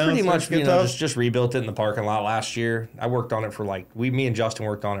 well, I pretty much just rebuilt it in the parking lot last year. I worked on it for like me and Justin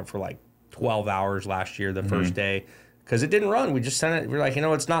worked on it for like 12 hours last year, the first day, because it didn't run. We just sent it. We're like, you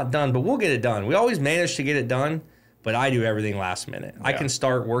know, it's not done, but we'll get it done. We always manage to get it done, but I do everything last minute. Yeah. I can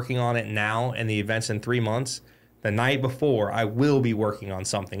start working on it now, and the event's in 3 months. The night before, I will be working on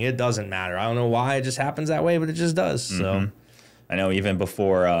something. It doesn't matter. I don't know why it just happens that way, but it just does. So I know even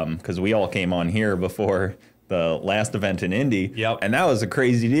before, because we all came on here before the last event in Indy. Yep. And that was a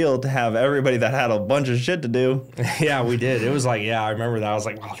crazy deal to have everybody that had a bunch of shit to do. Yeah, we did. It was like, I remember that. I was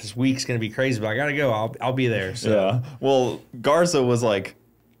like, wow, this week's going to be crazy, but I got to go. I'll be there. So. Yeah. Well, Garza was like,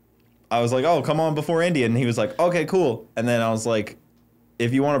 I was like, oh, come on before Indy. And he was like, okay, cool. And then I was like,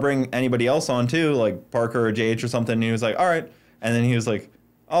 if you want to bring anybody else on too, like Parker or JH or something. And he was like, all right. And then he was like,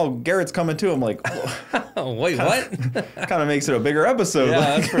 oh, Garrett's coming too. I'm like, wait, what? Kind of makes it a bigger episode.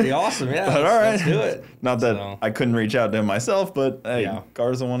 Yeah, that's pretty awesome. Yeah, but all right, let's do it. Not that I couldn't reach out to him myself, but hey,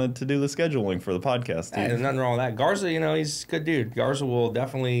 Garza wanted to do the scheduling for the podcast. Hey, there's nothing wrong with that. Garza, you know, he's a good dude. Garza will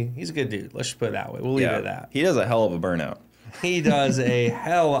definitely, he's a good dude. Let's just put it that way. We'll leave it at that. He does a hell of a burnout. He does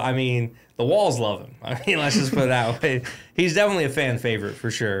I mean, the walls love him. I mean, let's just put it that way. He's definitely a fan favorite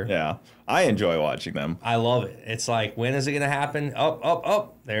for sure. Yeah. I enjoy watching them. I love it. It's like, when is it going to happen?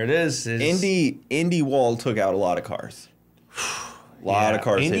 Up. There it is. Indy Wall took out a lot of cars. A lot of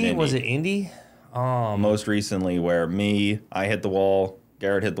cars hit Indy. Was it Indy? Most recently, where I hit the wall,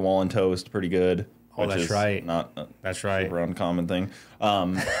 Garrett hit the wall and toast pretty good. Oh, that's right. That's right. Super uncommon thing.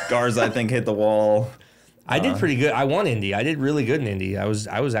 Garza, I think, hit the wall. I did pretty good. I won Indy. I did really good in Indy. I was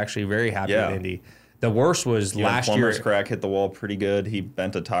actually very happy with Indy. The worst was last year. Plumber's crack hit the wall pretty good. He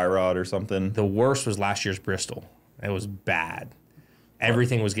bent a tie rod or something. The worst was last year's Bristol. It was bad.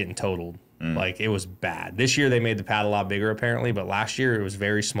 Everything was getting totaled. Like, it was bad. This year they made the pad a lot bigger apparently, but last year it was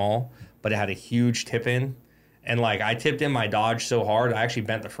very small, but it had a huge tip in. And like, I tipped in my Dodge so hard, I actually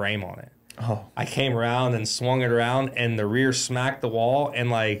bent the frame on it. Oh. I came around and swung it around, and the rear smacked the wall. And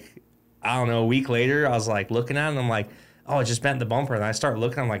like, I don't know, a week later, I was like looking at it, and I'm like, oh, it just bent the bumper. And I started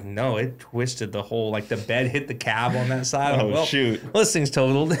looking, I'm like, no, it twisted the whole, like the bed hit the cab on that side. Oh, like, well, shoot. Well, this thing's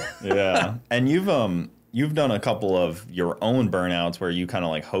totaled. Yeah. And you've done a couple of your own burnouts where you kind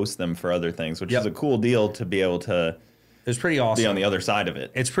of like host them for other things, which is a cool deal to be able to. It was pretty awesome. Be on the other side of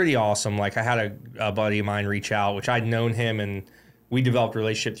it. It's pretty awesome. Like I had a buddy of mine reach out, which I'd known him, and we developed a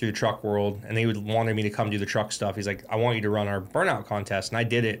relationship through the truck world, and he wanted me to come do the truck stuff. He's like, I want you to run our burnout contest. And I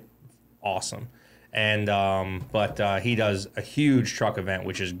did it. Awesome. And, but he does a huge truck event,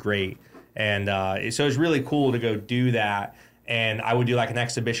 which is great. And so it's really cool to go do that. And I would do like an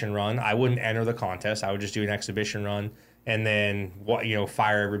exhibition run. I wouldn't enter the contest. I would just do an exhibition run and then,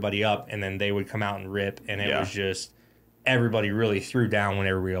 fire everybody up. And then they would come out and rip. And it was just, everybody really threw down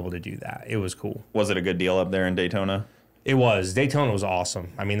whenever we were able to do that. It was cool. Was it a good deal up there in Daytona? It was. Daytona was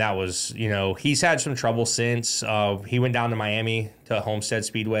awesome. I mean, that was, he's had some trouble since. He went down to Miami to Homestead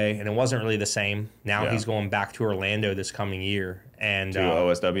Speedway, and it wasn't really the same. Now he's going back to Orlando this coming year. And to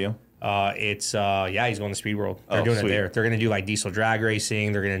OSW? He's going to Speed World. They're doing it there. They're going to do like diesel drag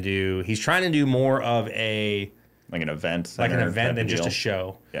racing. He's trying to do more of like an event. Like an event than just a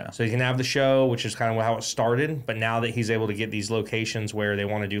show. Yeah. So you can have the show, which is kind of how it started. But now that he's able to get these locations where they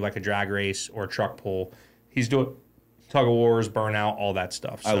want to do like a drag race or a truck pull, he's doing tug of wars, burnout, all that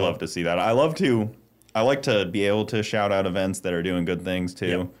stuff. So, I love to see that. I like to be able to shout out events that are doing good things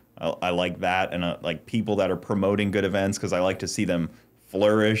too. Yep. I like that, and like people that are promoting good events, because I like to see them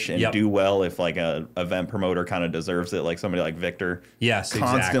flourish and do well. If like a event promoter kind of deserves it, like somebody like Victor. Yes,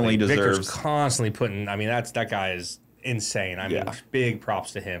 constantly deserves. Victor's constantly putting. I mean, that guy is insane. I mean, big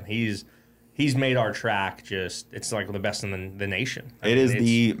props to him. He's made our track it's like the best in the nation. It is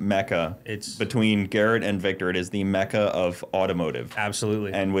the mecca. It's between Garrett and Victor. It is the mecca of automotive.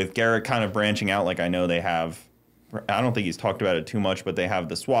 Absolutely. And with Garrett kind of branching out, like I know they have, I don't think he's talked about it too much, but they have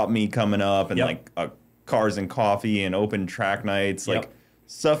the swap meet coming up and like cars and coffee and open track nights, like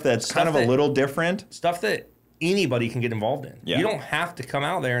stuff that's kind of a little different. Stuff that anybody can get involved in. Yeah. You don't have to come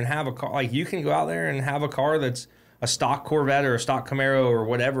out there and have a car. Like you can go out there and have a car that's a stock Corvette or a stock Camaro or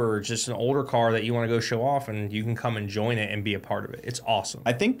whatever, or just an older car that you want to go show off, and you can come and join it and be a part of it. It's awesome.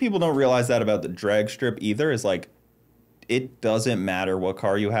 I think people don't realize that about the drag strip either, is like, it doesn't matter what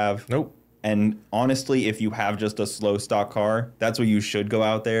car you have. Nope. And honestly, if you have just a slow stock car, that's what you should go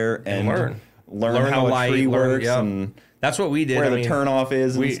out there and learn how a tree works. And that's what we did. Where the turnoff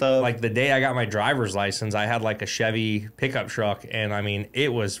is and stuff. Like the day I got my driver's license, I had like a Chevy pickup truck. And I mean,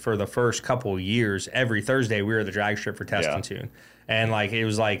 it was for the first couple of years, every Thursday we were at the drag strip for test and tune. And like, it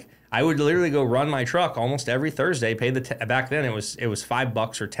was like, I would literally go run my truck almost every Thursday, pay back then it was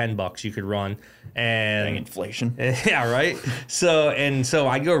 $5 or $10 you could run. And dang inflation. Yeah, right. So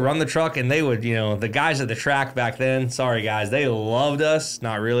I'd go run the truck, and they would, the guys at the track back then, sorry guys, they loved us.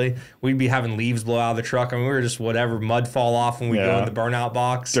 Not really. We'd be having leaves blow out of the truck. I mean, we were just whatever, mud fall off when we go in the burnout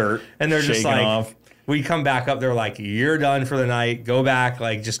box. Dirt. And they're just like, off. We come back up, they're like, you're done for the night. Go back,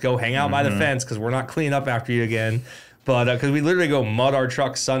 like just go hang out by the fence, because we're not cleaning up after you again. But because we literally go mud our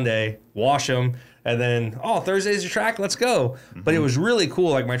trucks Sunday, wash them, and then, Thursday's your track, let's go. But it was really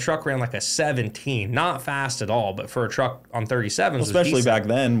cool. Like my truck ran like a 17, not fast at all, but for a truck on 37s, especially back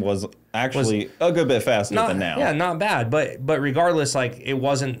then, was actually a good bit faster than now. Yeah, not bad. But regardless, like it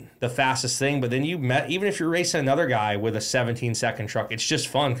wasn't the fastest thing. But then even if you're racing another guy with a 17-second truck, it's just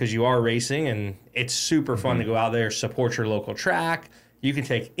fun because you are racing, and it's super fun to go out there, support your local track. You can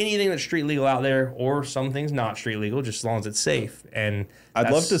take anything that's street legal out there, or some things not street legal, just as long as it's safe. And I'd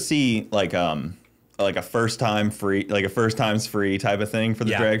love to see like a first times free type of thing for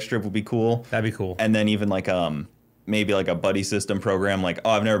the drag strip would be cool. That'd be cool. And then even like maybe like a buddy system program, like,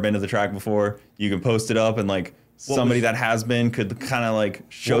 I've never been to the track before. You can post it up, and like somebody that has been could kind of like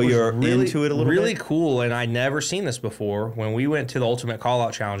show you're into it a little bit. Really cool, and I'd never seen this before. When we went to the Ultimate Call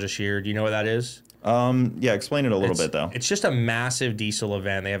Out Challenge this year, do you know what that is? Yeah, explain it a little bit though. It's just a massive diesel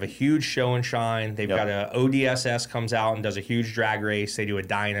event. They have a huge show and shine. They've got a ODSS comes out and does a huge drag race. They do a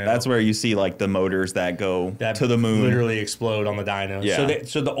dyno. That's where you see like the motors that go to the moon, literally explode on the dyno. Yeah.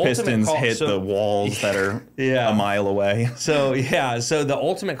 So the pistons hit the walls that are a mile away. So the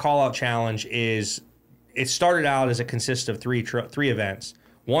Ultimate Call Out Challenge it started out as it consists of three events.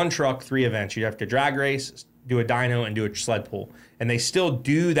 One truck, 3 events. You have to drag race, do a dyno, and do a sled pull. And they still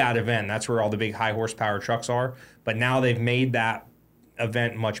do that event. That's where all the big high horsepower trucks are. But now they've made that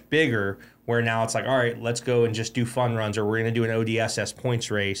event much bigger, where now it's like, all right, let's go and just do fun runs, or we're going to do an ODSS points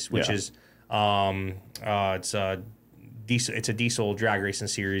race, which is it's diesel. It's a diesel drag racing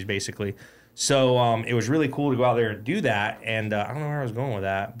series basically. So it was really cool to go out there and do that. And I don't know where I was going with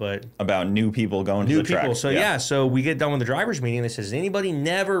that, but about new people going to the track. So yeah, so we get done with the drivers meeting. And they says, "Has anybody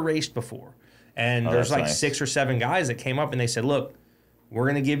never raced before?" And there's like 6 or 7 guys that came up and they said, "Look, we're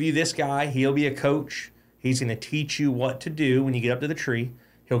going to give you this guy. He'll be a coach. He's going to teach you what to do when you get up to the tree.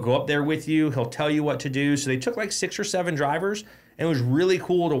 He'll go up there with you. He'll tell you what to do." So they took like 6 or 7 drivers, and it was really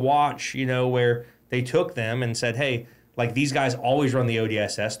cool to watch, you know, where they took them and said, "Hey, like these guys always run the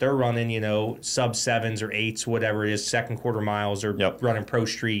ODSS. They're running, you know, sub 7s or 8s, whatever it is, second quarter miles, or running Pro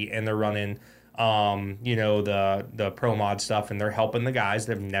Street, and they're running, you know, the Pro Mod stuff, and they're helping the guys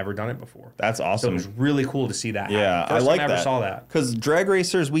that have never done it before." That's awesome. So it was really cool to see that. Yeah, happen. First I like time that. I ever saw that. Because drag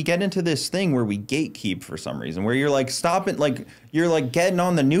racers, we get into this thing where we gatekeep for some reason, where you're like, stop it, like you're like getting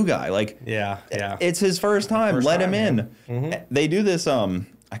on the new guy, like it's his first time, let him in. They do this.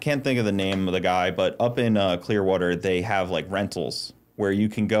 I can't think of the name of the guy, but up in Clearwater, they have like rentals where you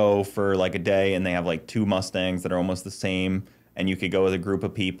can go for like a day, and they have like 2 Mustangs that are almost the same, and you could go with a group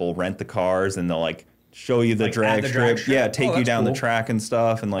of people, rent the cars, and they'll like show you the, like drag strip. Yeah, take you down the track and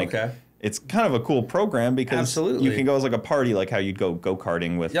stuff, and like it's kind of a cool program because you can go as like a party, like how you'd go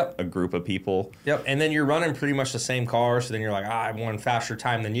go-karting with a group of people. And then you're running pretty much the same car, so then you're like, I won faster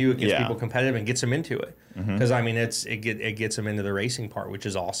time than you. It gets people competitive and gets them into it. Because I mean, it gets them into the racing part, which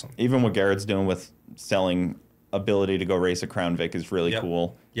is awesome. Even what Garrett's doing with selling ability to go race a Crown Vic is really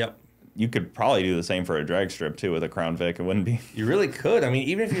cool. You could probably do the same for a drag strip too with a Crown Vic. It wouldn't be. You really could. I mean,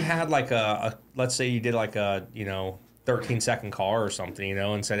 even if you had like let's say you did like a 13-second car or something, you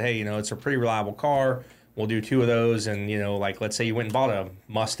know, and said, hey, you know, it's a pretty reliable car. We'll do 2 of those, and you know, like let's say you went and bought a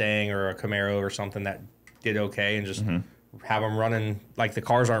Mustang or a Camaro or something that did okay, and just have them running. Like the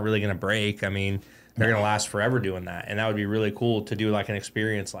cars aren't really going to break. I mean, they're going to last forever doing that, and that would be really cool to do like an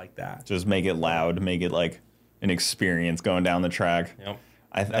experience like that. Just make it loud, make it like an experience going down the track.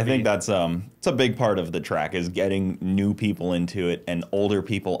 I think that's it's a big part of the track is getting new people into it, and older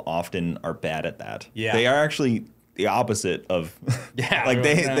people often are bad at that. They are actually the opposite of like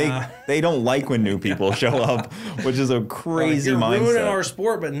they don't like when new people show up, which is a crazy mindset. You're ruining our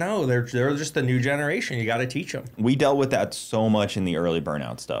sport, but no, they're just the new generation. You got to teach them. We dealt with that so much in the early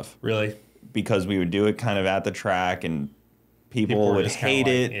burnout stuff. Really? Because we would do it kind of at the track, and people would hate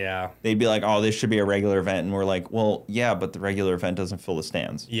it. They'd be like, "Oh, this should be a regular event," and we're like, "Well, yeah, but the regular event doesn't fill the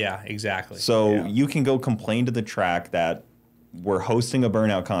stands." Yeah, exactly. So you can go complain to the track that we're hosting a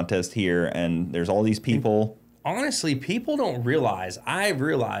burnout contest here, and there's all these people. Honestly, people don't realize. I've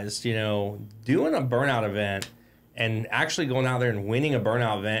realized, you know, doing a burnout event and actually going out there and winning a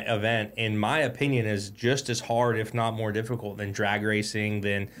burnout event, in my opinion, is just as hard, if not more difficult, than drag racing,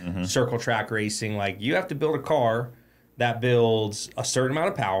 than circle track racing. Like, you have to build a car that builds a certain amount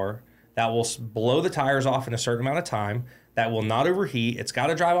of power, that will blow the tires off in a certain amount of time, that will not overheat. It's got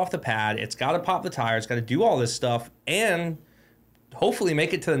to drive off the pad. It's got to pop the tire. It's got to do all this stuff, and hopefully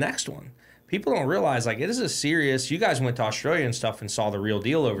make it to the next one. People don't realize, like, it is a serious. You guys went to Australia and stuff and saw the real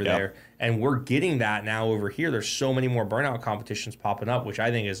deal over there, and we're getting that now over here. There's so many more burnout competitions popping up, which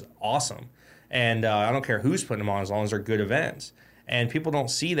I think is awesome. And I don't care who's putting them on, as long as they're good events. And people don't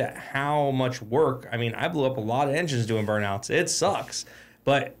see that how much work. I mean, I blew up a lot of engines doing burnouts. It sucks,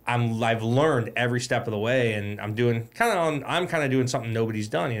 but I've learned every step of the way, and I'm kind of doing something nobody's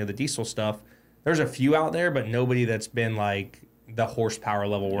done. You know, the diesel stuff. There's a few out there, but nobody that's been like the horsepower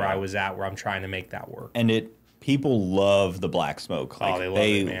level where I was at, where I'm trying to make that work. And people love the black smoke. Like,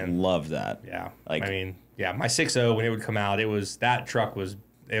 they love that. Yeah. Like, I mean, yeah, my 6.0, when it would come out, that truck was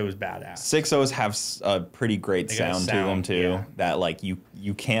badass. 6.0s have a pretty great sound to them too. That like you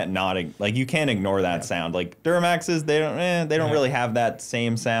can't ignore that sound. Like Duramaxes, they don't really have that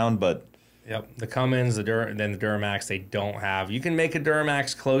same sound, but the Cummins, then the Duramax, they don't have. You can make a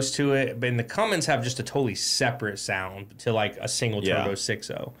Duramax close to it, but the Cummins have just a totally separate sound to like a single turbo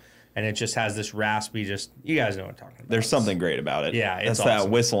 6.0. And it just has this raspy, you guys know what I'm talking about. There's something great about it. Yeah, it's awesome. That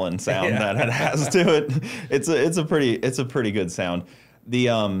whistling sound that it has to it. It's a pretty good sound.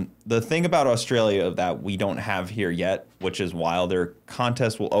 The thing about Australia that we don't have here yet, which is while their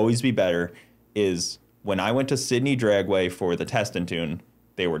contest will always be better, is when I went to Sydney Dragway for the test and tune,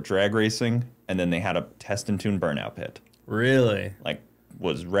 they were drag racing, and then they had a test and tune burnout pit. Really? Like,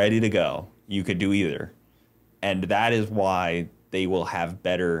 was ready to go. You could do either. And that is why they will have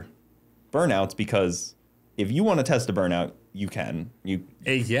better burnouts, because if you want to test a burnout, you can. You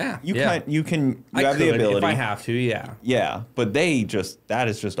have the ability. If I have to, yeah. Yeah, but that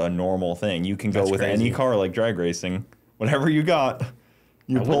is just a normal thing. You can go with any car like drag racing, whatever you got,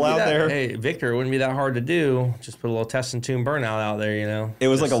 You pull out there. Hey, Victor, it wouldn't be that hard to do. Just put a little test and tune burnout out there, you know. It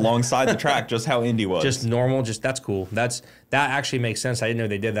was like alongside the track, just how Indy was. Just normal. That's cool. That actually makes sense. I didn't know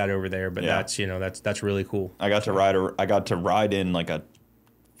they did that over there, but that's really cool. I got to ride in like a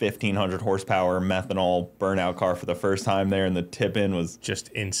 1,500 horsepower methanol burnout car for the first time there, and the tip in was just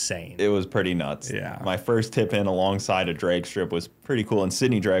insane. It was pretty nuts. Yeah. My first tip in alongside a drag strip was pretty cool, and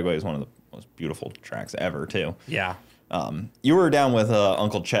Sydney Dragway is one of the most beautiful tracks ever too. Yeah. You were down with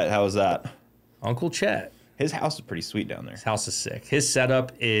Uncle Chet. How was that? Uncle Chet. His house is pretty sweet down there. His house is sick. His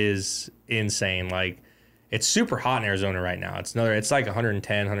setup is insane. Like, it's super hot in Arizona right now. It's like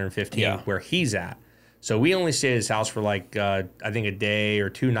 110, 115 where he's at. So we only stayed at his house for like I think a day or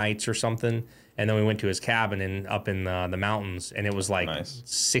 2 nights or something, and then we went to his cabin and up in the mountains, and it was like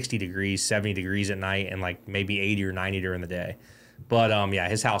 60 degrees, 70 degrees at night, and like maybe 80 or 90 during the day. But yeah,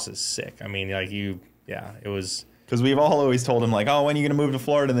 his house is sick. I mean, like it was. Because we've all always told him, like, oh, when are you going to move to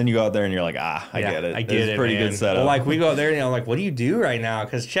Florida? And then you go out there and you're like, I get it. I get it, pretty man. good setup. Well, like, we go out there and I'm like, what do you do right now?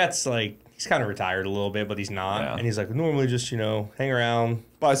 Because Chet's like, he's kind of retired a little bit, but he's not. Yeah. And he's like, normally just, hang around.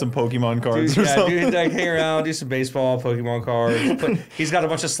 Buy some Pokemon cards or something. Like, hang around, do some baseball, Pokemon cards. He's got a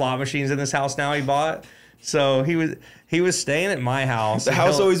bunch of slot machines in his house now he bought. So he was staying at my house. The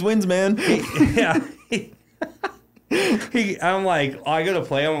house always wins, man. I'm like, I go to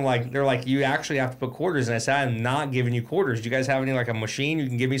play them. I'm like, they're like, you actually have to put quarters. And I said, I'm not giving you quarters. Do you guys have any, like a machine you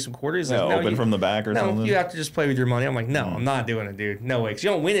can give me some quarters? No, open from the back or something? You have to just play with your money. I'm like, no, I'm not doing it, dude. No way. Because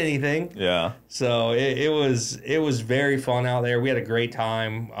you don't win anything. Yeah. So it was very fun out there. We had a great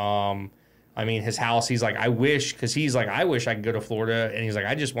time. I mean, his house, he's like, I wish I could go to Florida. And he's like,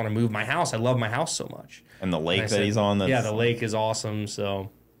 I just want to move my house. I love my house so much. And the lake that he's on. Yeah, the lake is awesome.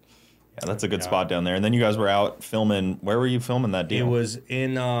 So. Yeah, that's a good spot down there. And then you guys were out filming. Where were you filming that deal? It was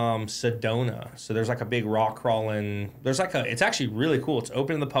in Sedona. So there's like a big rock crawling. It's actually really cool. It's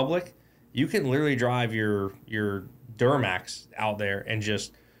open to the public. You can literally drive your Duramax out there and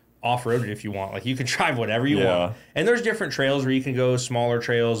just off-road it if you want. Like, you can drive whatever you want. And there's different trails where you can go, smaller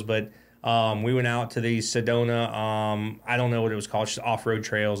trails, but we went out to the Sedona, I don't know what it was called, just off-road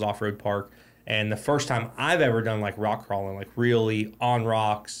trails, off-road park. And the first time I've ever done like rock crawling, like really on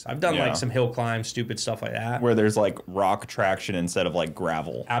rocks. I've done like some hill climbs, stupid stuff like that. Where there's like rock traction instead of like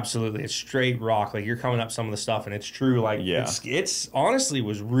gravel. Absolutely. It's straight rock. Like, you're coming up some of the stuff and it's true. Like, it's honestly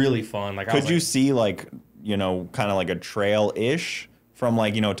was really fun. Like, could you see like, kind of like a trail-ish from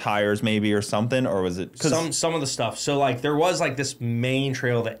like, tires maybe or something? Or was it? Some of the stuff. So like there was like this main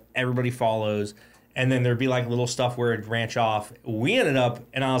trail that everybody follows. And then there'd be like little stuff where it'd branch off. We ended up,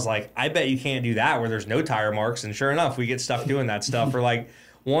 and I was like, I bet you can't do that where there's no tire marks. And sure enough, we get stuck doing that stuff. Or like,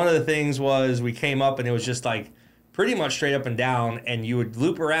 one of the things was we came up and it was just like pretty much straight up and down, and you would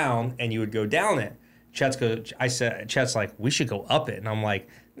loop around and you would go down it. Chet's like, we should go up it. And I'm like,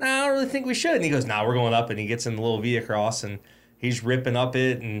 nah, I don't really think we should. And he goes, nah, we're going up it. And he gets in the little Via Cross and he's ripping up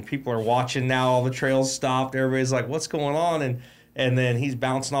it, and people are watching now. All the trails stopped. Everybody's like, what's going on? And then he's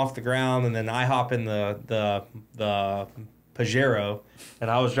bouncing off the ground, and then I hop in the Pajero, and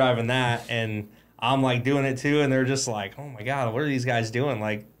I was driving that, and I'm like doing it too, and they're just like, oh my God, what are these guys doing?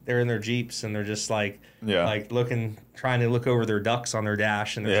 Like, they're in their Jeeps, and they're just like, trying to look over their ducks on their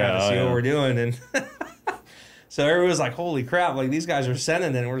dash, and they're trying to see what we're doing, and so everybody was like, holy crap, like these guys are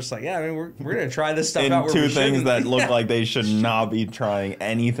sending it, and we're just like, yeah, I mean, we're going to try this stuff out. Two things that look like they should not be trying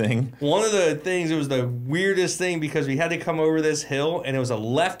anything. One of the things, it was the weirdest thing because we had to come over this hill, and it was a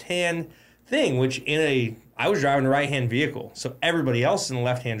left-hand thing, which I was driving a right-hand vehicle, so everybody else in the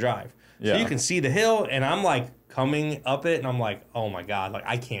left-hand drive. So you can see the hill, and I'm like coming up it, and I'm like, oh my God, like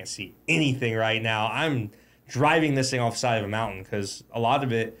I can't see anything right now. I'm driving this thing off the side of a mountain because a lot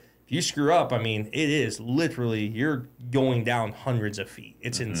of it, you screw up, I mean, it is literally, you're going down hundreds of feet.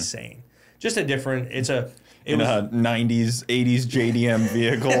 It's insane. Just a different, it was a 90s, 80s JDM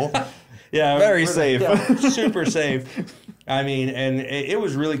vehicle. Very safe. Yeah, super safe. I mean, and it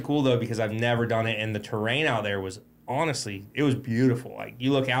was really cool though, because I've never done it. And the terrain out there was, honestly, it was beautiful. Like,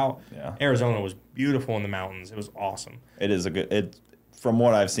 you look out, Arizona was beautiful in the mountains. It was awesome. It is from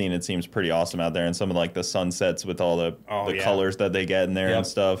what I've seen, it seems pretty awesome out there, and some of like the sunsets with all the colors that they get in there and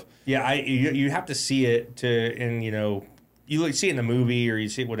stuff. Yeah, you have to see it you see it in the movie or you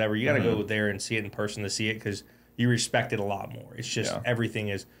see it whatever. You got to go there and see it in person to see it because you respect it a lot more. It's just everything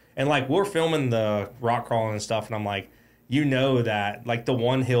is, and like we're filming the rock crawling and stuff, and I'm like, that like the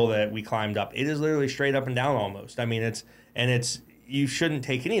one hill that we climbed up, it is literally straight up and down almost. I mean, it's you shouldn't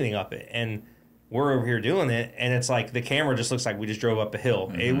take anything up it, and we're over here doing it, and it's like the camera just looks like we just drove up a hill.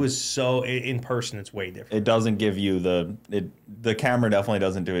 It was in person, it's way different. It doesn't give you the camera definitely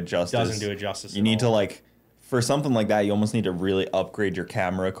doesn't do it justice. Doesn't do it justice. You need to like for something like that, you almost need to really upgrade your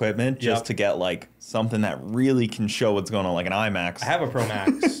camera equipment just to get like something that really can show what's going on, like an IMAX. I have a Pro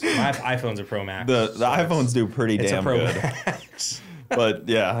Max. My iPhone's a Pro Max. The iPhones do pretty damn good. Max. But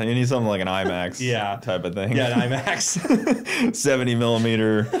yeah, you need something like an IMAX type of thing. Yeah, an IMAX. 70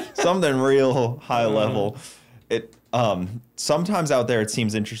 millimeter, something real high level. It sometimes out there it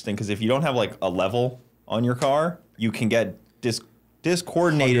seems interesting because if you don't have like a level on your car, you can get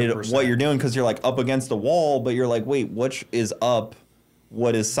discoordinated 100%. what you're doing because you're like up against a wall, but you're like, wait, which is up?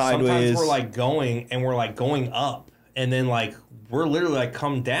 What is sideways? Sometimes we're like going up, and then like we're literally like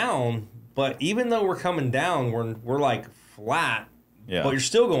come down. But even though we're coming down, we're like flat. Yeah. But you're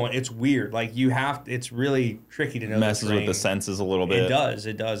still going. It's weird. Like you have. It's really tricky to know. Messes with the senses a little bit. It does.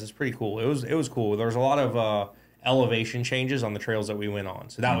 It does. It's pretty cool. It was cool. There was a lot of elevation changes on the trails that we went on,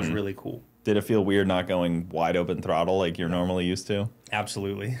 so that was really cool. Did it feel weird not going wide open throttle like you're normally used to?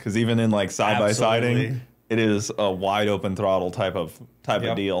 Absolutely. Because even in like side by siding, it is a wide open throttle type of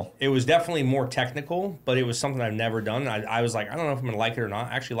deal. It was definitely more technical, but it was something I've never done. I was like, I don't know if I'm gonna like it or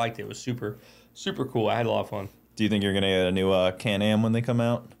not. I actually liked it. It was super, super cool. I had a lot of fun. Do you think you're gonna get a new Can-Am when they come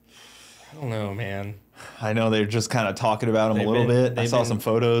out? I don't know, man. I know they're just kind of talking about them a little bit. I saw some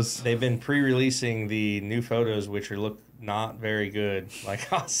photos. They've been pre-releasing the new photos, which look not very good.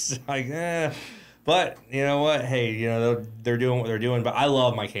 Like, I was like, But you know what? Hey, you know they're doing what they're doing. But I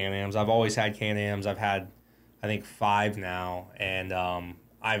love my Can-Ams. I've always had Can-Ams. I've had, I think, 5 now, and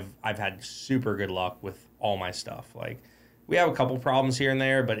I've had super good luck with all my stuff. Like, we have a couple problems here and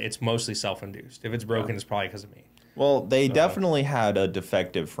there, but it's mostly self-induced. If it's broken, it's probably because of me. Well, they definitely had a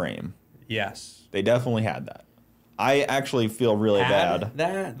defective frame. Yes. They definitely had that. I actually feel really bad.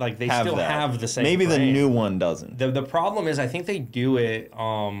 That like they still have the same. Maybe frame. The new one doesn't. The problem is I think they do it.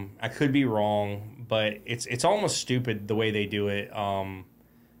 I could be wrong, but it's almost stupid the way they do it.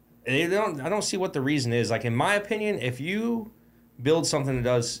 They don't. I don't see what the reason is. Like in my opinion, if you build something that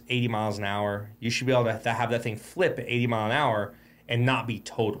does 80 miles an hour, you should be able to have that thing flip at 80 mile an hour and not be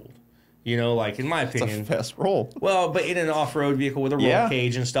totaled. You know, like in my opinion, it's a fast roll. Well, but in an off-road vehicle with a roll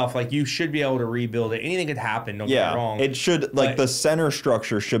cage and stuff, like you should be able to rebuild it. Anything could happen. Don't get me wrong. It should the center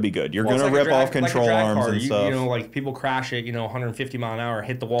structure should be good. You're gonna rip off control arms and stuff. You know, like people crash it. 150 mile an hour,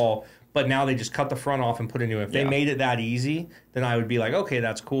 hit the wall. But now they just cut the front off and put a new. If they made it that easy, then I would be like, okay,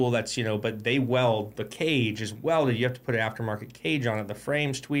 that's cool. That's But they weld the cage is welded. You have to put an aftermarket cage on it. The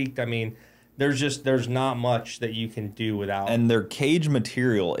frame's tweaked. I mean. There's not much that you can do without. And their cage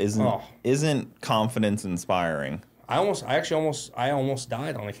material isn't confidence inspiring. I almost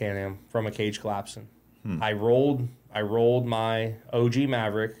died on a Can-Am from a cage collapsing. I rolled my OG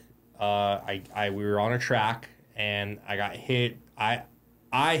Maverick. We were on a track and I got hit.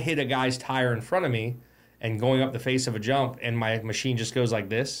 I hit a guy's tire in front of me and going up the face of a jump, and my machine just goes like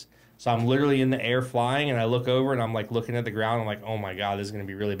this. So I'm literally in the air flying, and I look over and I'm like looking at the ground. I'm like, oh my God, this is gonna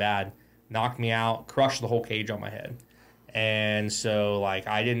be really bad. Knocked me out, crushed the whole cage on my head. And so, like,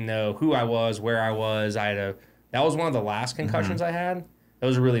 I didn't know who I was, where I was. That was one of the last concussions I had. That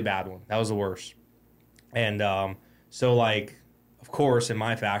was a really bad one. That was the worst. And so, like, of course, in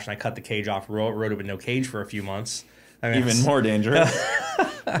my fashion, I cut the cage off, rode it with no cage for a few months. I mean, even more dangerous.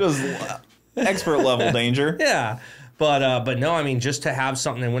 Just expert level danger. Yeah. But no, I mean, just to have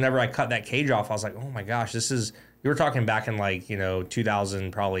something, and whenever I cut that cage off, I was like, oh my gosh, this is... You were talking back in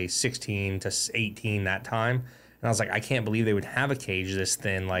 2000, probably 16 to 18 that time. And I was like, I can't believe they would have a cage this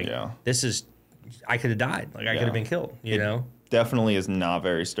thin. Like, this is, I could have died. Like, I could have been killed, you know? Definitely is not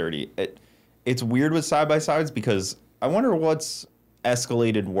very sturdy. It's weird with side-by-sides because I wonder what's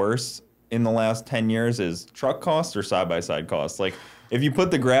escalated worse in the last 10 years is truck costs or side-by-side costs. Like, if you put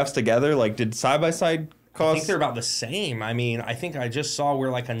the graphs together, like, did side-by-side costs? I think they're about the same. I mean, I think I just saw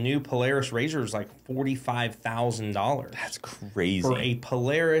where like a new Polaris RZR is like $45,000. That's crazy. For a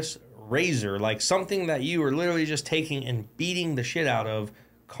Polaris RZR, like something that you are literally just taking and beating the shit out of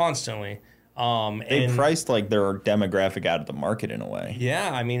constantly. They priced like their demographic out of the market in a way.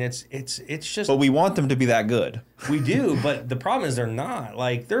 Yeah, I mean it's just. But we want them to be that good. We do, but the problem is they're not.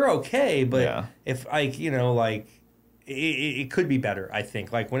 Like they're okay, but if it could be better. I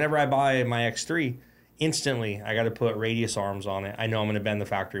think like whenever I buy my X3. Instantly, I got to put radius arms on it. I know I'm going to bend the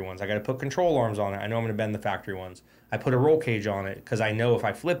factory ones. I got to put control arms on it. I know I'm going to bend the factory ones. I put a roll cage on it because I know if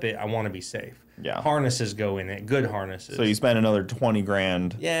I flip it, I want to be safe. Yeah. Harnesses go in it. Good harnesses. So you spend another 20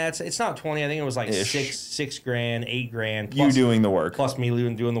 grand. Yeah, it's not 20. I think it was like six grand, 8 grand. Plus, you doing the work. Plus me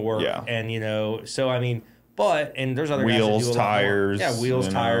doing the work. Yeah. And so I mean, and there's other wheels, guys that do tires. Yeah, wheels,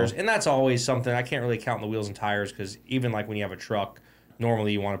 tires, and that's always something I can't really count the wheels and tires because even like when you have a truck.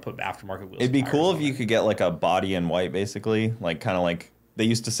 Normally, you want to put aftermarket wheels. It'd be cool if you could get like a body in white, basically, like kind of like they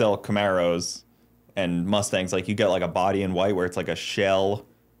used to sell Camaros, and Mustangs, like you get like a body in white where it's like a shell,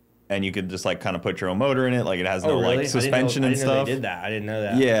 and you could just like kind of put your own motor in it. Like it has no really? like suspension I and didn't know stuff. they did that. I didn't know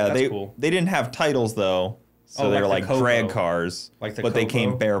that. Yeah, That's cool. they didn't have titles though, so they were like drag cars. Like the but they Coco?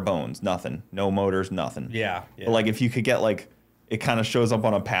 came bare bones, nothing, no motors, nothing. Yeah. But like if you could get like, it kind of shows up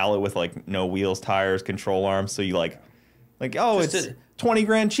on a pallet with like no wheels, tires, control arms, so you like oh, Just it's 20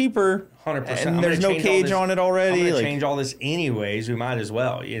 grand cheaper. 100%. And there's no cage on it already. I'm gonna like, change all this anyways. We might as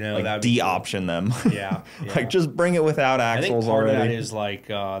well, you know. like de-option them. Yeah, Like just bring it without axles I think part already. of that is like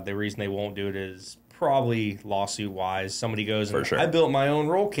the reason they won't do it is probably lawsuit wise. Somebody goes, and I built my own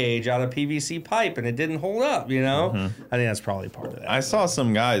roll cage out of PVC pipe and it didn't hold up. You know, I think that's probably part of that. I saw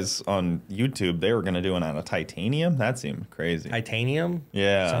some guys on YouTube. They were gonna do it out of titanium. That seemed crazy. Titanium.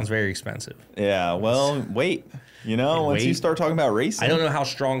 Yeah, sounds very expensive. Yeah. Well, wait. You know, once you start talking about racing, I don't know how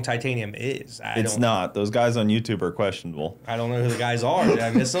strong titanium is. It's not. Those guys on YouTube are questionable. I don't know who the guys are. Did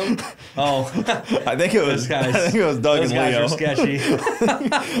I miss them? Oh, I think it was. I think it was Doug and Leo. Those guys are sketchy.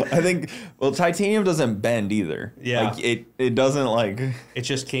 I think. Well, titanium doesn't bend either. Yeah. Like it doesn't like. It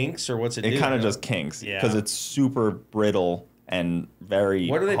just kinks, or what's it do? It kind of just kinks. Yeah. Because it's super brittle and very.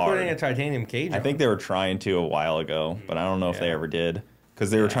 What are they hard. putting a titanium cage on? I think they were trying to a while ago, but I don't know if they ever did. Because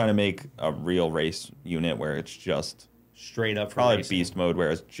they were trying to make a real race unit where it's just. Straight up for probably racing. beast mode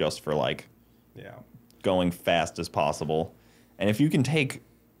where it's just for like going fast as possible. And if you can take,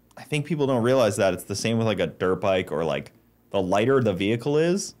 I think people don't realize that it's the same with like a dirt bike, or like the lighter the vehicle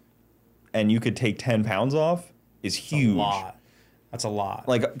is and you could take 10 pounds off is huge. That's a lot.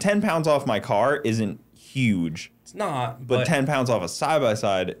 Like 10 pounds off my car isn't huge. It's not, but 10 pounds off a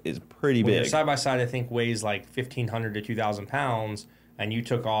side-by-side is pretty big. Your side-by-side I think weighs like 1,500 to 2,000 pounds and you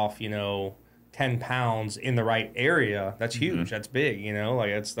took off, you know, 10 pounds in the right area, that's huge. That's big, you know,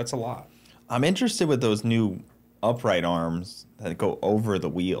 like that's a lot. I'm interested with those new upright arms that go over the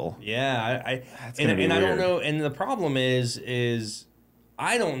wheel. Yeah, I don't know. And the problem is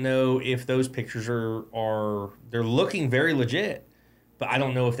I don't know if those pictures are they're looking very legit, but I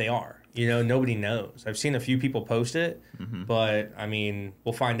don't know if they are. You know, nobody knows. I've seen a few people post it, but I mean,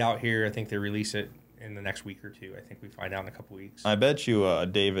 we'll find out here. I think they release it in the next week or two. I think we find out in a couple weeks. I bet you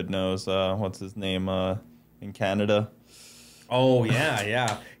David knows what's his name in Canada. Oh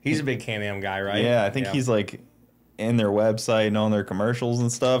yeah. He's a big Can-Am guy, right? Yeah, I think he's like in their website and on their commercials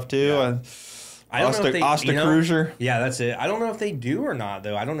and stuff too. Yeah. I don't know if they, Asta Cruiser. Yeah, that's it. I don't know if they do or not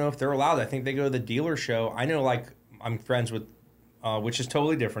though. I don't know if they're allowed. I think they go to the dealer show. I know, like I'm friends with, which is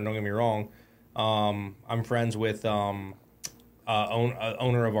totally different. Don't get me wrong. I'm friends with owner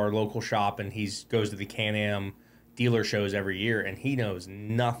of our local shop, and he goes to the Can-Am dealer shows every year, and he knows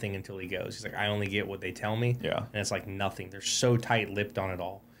nothing until he goes. He's like, I only get what they tell me. Yeah. And it's like nothing. They're so tight-lipped on it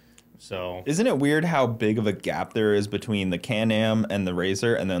all. So isn't it weird how big of a gap there is between the Can-Am and the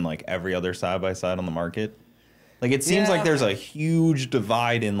Razor and then like every other side-by-side on the market? Like it seems like there's a huge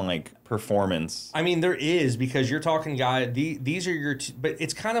divide in like performance. I mean, there is, because you're talking these are your but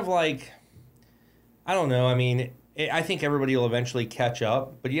it's kind of like, I don't know. I mean, I think everybody will eventually catch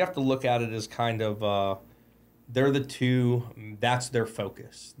up, but you have to look at it as kind of they're the two, that's their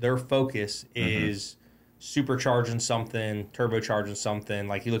focus. Their focus is supercharging something, turbocharging something.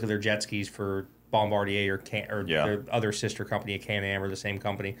 Like you look at their jet skis for Bombardier or their other sister company, Can-Am, or the same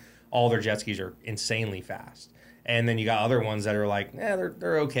company. All their jet skis are insanely fast. And then you got other ones that are like,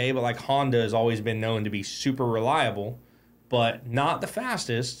 they're okay, but like Honda has always been known to be super reliable, but not the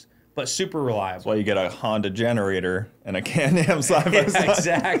fastest, but super reliable. That's why you get a Honda generator and a Can-Am side-by-side.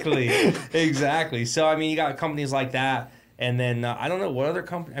 Exactly. So, I mean, you got companies like that. And then, I don't know, what other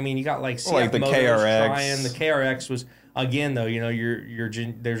company? I mean, you got like CF like the Motors KRX. trying. The KRX was, again, though, you know,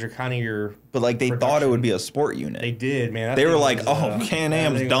 there's kind of your... But like they thought it would be a sport unit. They did, man. They were like,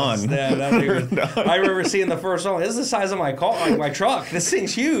 Can-Am's done. I remember seeing the first one. This is the size of my car, like my truck. This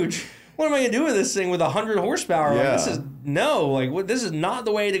thing's huge. What am I gonna do with this thing with 100 horsepower? Yeah. Like, this is not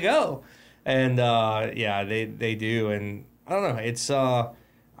the way to go. And they do. And I don't know. It's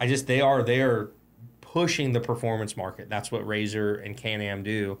they are pushing the performance market. That's what Razor and Can-Am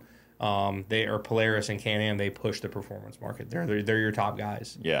do. They are Polaris and Can-Am. They push the performance market. They're your top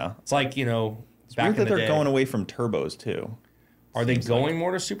guys. Yeah. It's like, you know, it's back weird that they're going away from turbos too. Are they going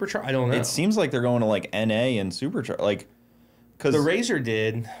more to supercharge? I don't know. It seems like they're going to like NA and supercharge. Like, the Razor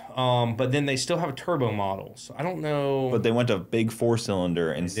did, but then they still have turbo models. I don't know. But they went to big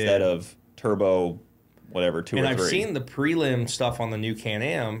 4-cylinder instead of turbo, whatever, 2 or 3. And I've seen the prelim stuff on the new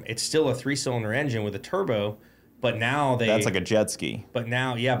Can-Am. It's still a 3-cylinder engine with a turbo, but now that's like a jet ski. But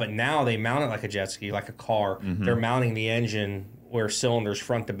now they mount it like a jet ski, like a car. They're mounting the engine where cylinders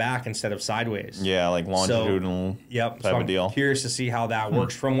front to back instead of sideways. Yeah, like longitudinal type of deal. I'm curious to see how that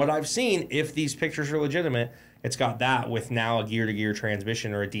works. From what I've seen, if these pictures are legitimate, it's got that with now a gear-to-gear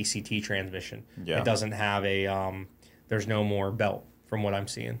transmission or a DCT transmission. Yeah. It doesn't have a, there's no more belt from what I'm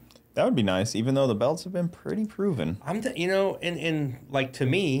seeing. That would be nice, even though the belts have been pretty proven. You know, and like to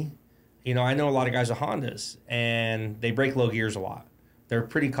me, you know, I know a lot of guys with Hondas, and they break low gears a lot. They're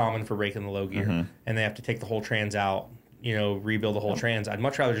pretty common for breaking the low gear, and they have to take the whole trans out, you know, rebuild the whole trans. I'd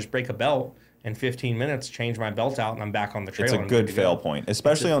much rather just break a belt in 15 minutes, change my belt out, and I'm back on the trail. It's a good fail point,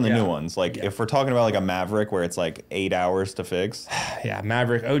 especially on the new ones. Like if we're talking about like a Maverick where it's like 8 hours to fix. Yeah,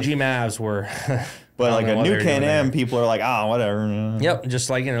 Maverick, OG Mavs were... But like a new Can-Am, people are like, ah, whatever. Yep,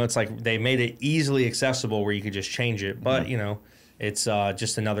 just like, you know, it's like they made it easily accessible where you could just change it. But, you know, it's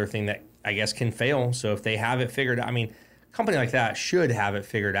just another thing that I guess can fail. So if they have it figured out, I mean, a company like that should have it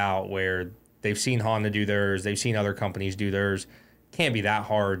figured out where they've seen Honda do theirs, they've seen other companies do theirs. Can't be that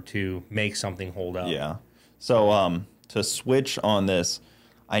hard to make something hold up. Yeah. So to switch on this,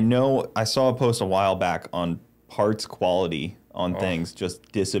 I know I saw a post a while back on parts quality on things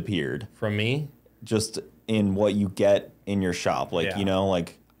just disappeared. From me? Just in what you get in your shop. Like, you know,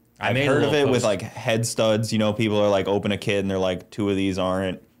 like I've heard of it with like head studs. You know, people are like open a kit and they're like, 2 of these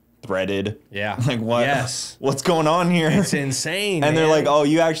aren't threaded. Yeah. Like what? Yes. What's going on here? It's insane. And they're like, oh,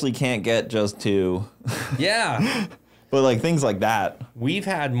 you actually can't get just 2. Yeah. But like things like that. We've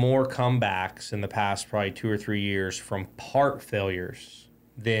had more comebacks in the past probably 2 or 3 years from part failures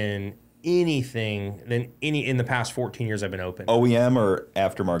than anything in the past 14 years I've been open. OEM or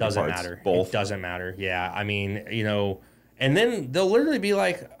aftermarket doesn't parts? Matter. Both. It doesn't matter. Yeah. I mean, you know, and then they'll literally be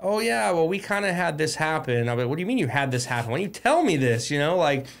like, oh yeah, well we kind of had this happen. I'm like, what do you mean you had this happen? Why don't you tell me this? You know,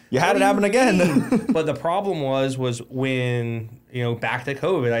 like you had it happen again. But the problem was when, you know, back to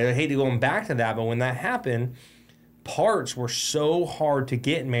COVID, I hate to going back to that, but when that happened, parts were so hard to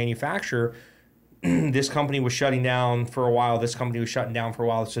get and manufacture. This company was shutting down for a while. This company was shutting down for a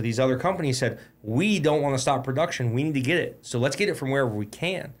while. So these other companies said, we don't want to stop production. We need to get it. So let's get it from wherever we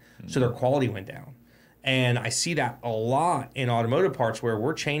can. So their quality went down. And I see that a lot in automotive parts where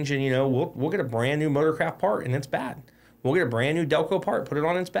we're changing, you know, we'll get a brand new Motorcraft part and it's bad. We'll get a brand new Delco part, put it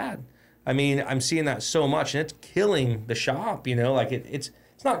on, it's bad. I mean, I'm seeing that so much and it's killing the shop, you know, like it's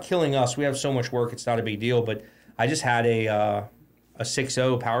not killing us. We have so much work. It's not a big deal. But I just had a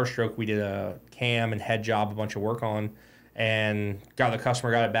 6.0 Power Stroke. We did a cam and head job, a bunch of work on, and got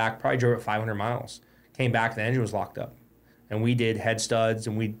it back, probably drove it 500 miles. Came back, the engine was locked up. And we did head studs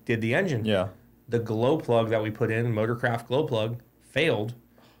and we did the engine. Yeah. The glow plug that we put in, Motorcraft glow plug, failed,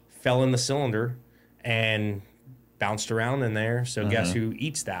 fell in the cylinder, and bounced around in there. So guess who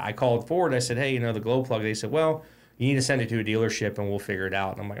eats that? I called Ford. I said, hey, you know, the glow plug. They said, well, you need to send it to a dealership and we'll figure it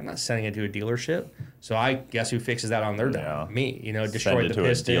out. And I'm like, I'm not sending it to a dealership. So I guess who fixes that on their dime? Me. You know, destroyed the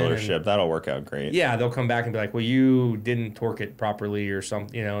piston. Send it to a dealership. That'll work out great. Yeah, they'll come back and be like, well, you didn't torque it properly or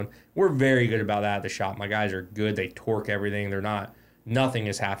something. You know, and we're very good about that at the shop. My guys are good. They torque everything. They're not, nothing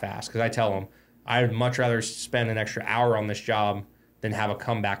is half-assed. Because I tell them, I would much rather spend an extra hour on this job than have a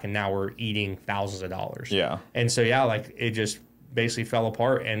comeback and now we're eating thousands of dollars. Yeah. And so, yeah, like it just basically fell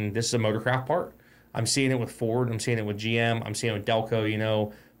apart. And this is a Motorcraft part. I'm seeing it with Ford. I'm seeing it with GM. I'm seeing it with Delco, you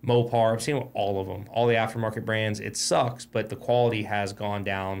know, Mopar. I'm seeing it with all of them, all the aftermarket brands. It sucks, but the quality has gone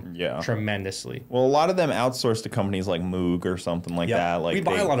down tremendously. Well, a lot of them outsource to companies like Moog or something like that. Like we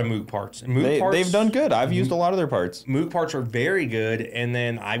buy a lot of Moog parts. They've done good. I've used a lot of their parts. Moog parts are very good, and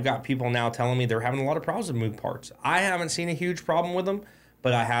then I've got people now telling me they're having a lot of problems with Moog parts. I haven't seen a huge problem with them,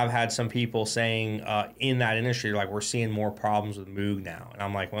 but I have had some people saying in that industry, like, we're seeing more problems with Moog now. And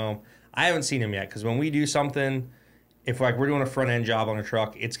I'm like, well, I haven't seen them yet, because when we do something, if like we're doing a front end job on a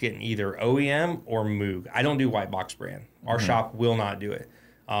truck, it's getting either OEM or Moog. I don't do white box brand. Our shop will not do it.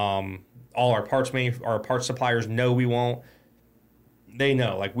 All our parts suppliers know we won't. They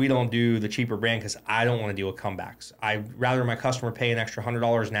know, like, we don't do the cheaper brand because I don't want to deal with comebacks. I'd rather my customer pay an extra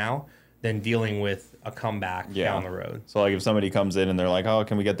 $100 now than dealing with a comeback down the road. So like if somebody comes in and they're like, oh,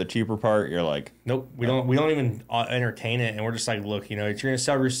 can we get the cheaper part? You're like, nope, we don't even entertain it. And we're just like, look, you know, if you're going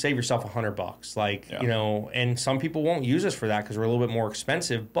to save yourself $100, like, you know, and some people won't use us for that because we're a little bit more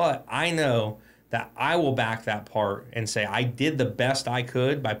expensive. But I know that I will back that part and say I did the best I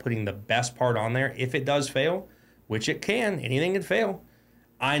could by putting the best part on there. If it does fail, which it can, anything can fail,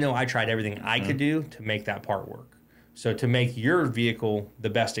 I know I tried everything I could do to make that part work. So to make your vehicle the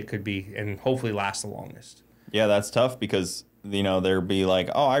best it could be and hopefully last the longest. Yeah, that's tough because, you know, there'd be like,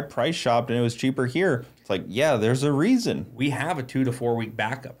 oh, I price shopped and it was cheaper here. It's like, yeah, there's a reason. We have a 2 to 4 week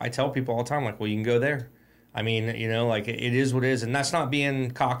backup. I tell people all the time, like, well, you can go there. I mean, you know, like, it is what it is. And that's not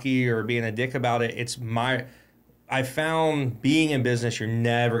being cocky or being a dick about it. It's I found being in business, you're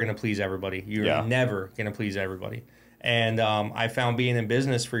never going to please everybody. You're never going to please everybody. And I found being in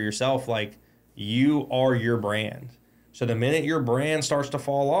business for yourself, like, you are your brand. So the minute your brand starts to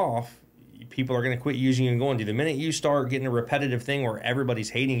fall off, people are going to quit using you and going to. The minute you start getting a repetitive thing where everybody's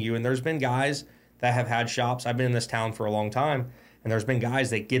hating you, and there's been guys that have had shops. I've been in this town for a long time, and there's been guys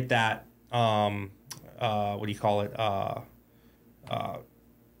that get that, what do you call it?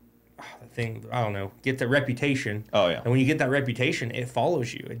 Thing, I don't know, get the reputation. Oh, yeah. And when you get that reputation, it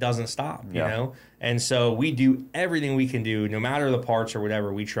follows you. It doesn't stop, you know? And so we do everything we can do, no matter the parts or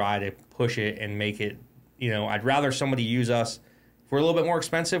whatever, we try to push it and make it, you know, I'd rather somebody use us. If we're a little bit more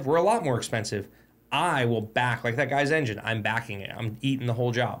expensive, we're a lot more expensive. I will back, like that guy's engine, I'm backing it. I'm eating the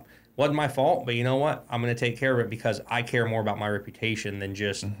whole job. Wasn't my fault, but you know what? I'm going to take care of it because I care more about my reputation than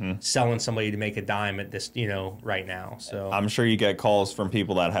just selling somebody to make a dime at this, you know, right now. So I'm sure you get calls from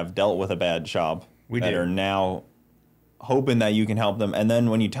people that have dealt with a bad shop that are now hoping that you can help them. And then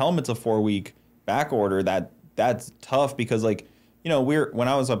when you tell them it's a 4-week back order, that's tough because, like, you know, when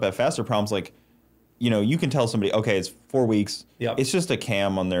I was up at Faster Problems, like, you know, you can tell somebody, okay, it's 4 weeks. Yep. It's just a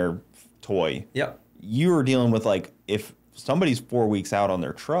cam on their toy. Yep. You are dealing with, like, if somebody's 4 weeks out on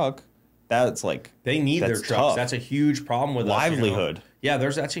their truck, that's like, they need their trucks. Tough. That's a huge problem with livelihood. Us, you know? Yeah,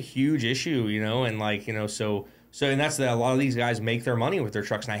 that's a huge issue, you know, and like, you know, so and that's a lot of these guys make their money with their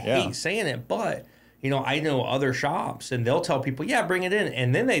trucks, and I hate saying it, but you know, I know other shops and they'll tell people, yeah, bring it in,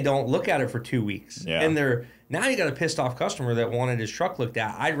 and then they don't look at it for 2 weeks. Yeah. And now you got a pissed off customer that wanted his truck looked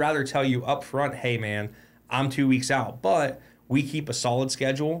at. I'd rather tell you up front, hey man, I'm 2 weeks out, but we keep a solid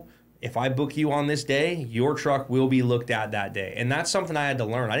schedule. If I book you on this day, your truck will be looked at that day. And that's something I had to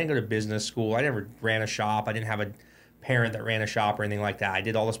learn. I didn't go to business school. I never ran a shop. I didn't have a parent that ran a shop or anything like that. I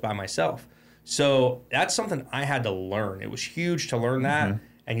did all this by myself. So that's something I had to learn. It was huge to learn that.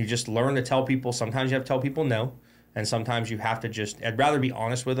 And you just learn to tell people. Sometimes you have to tell people no. And sometimes you have to I'd rather be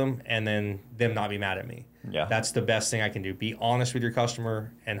honest with them and then them not be mad at me. Yeah. That's the best thing I can do. Be honest with your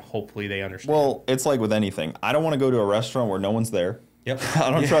customer and hopefully they understand. Well, it's like with anything. I don't want to go to a restaurant where no one's there. Yep. I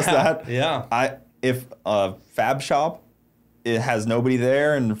don't trust that. Yeah. If a fab shop, it has nobody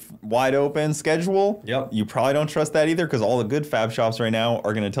there and wide open schedule, you probably don't trust that either because all the good fab shops right now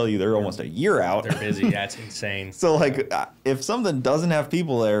are going to tell you they're almost a year out. They're busy. That's insane. So like if something doesn't have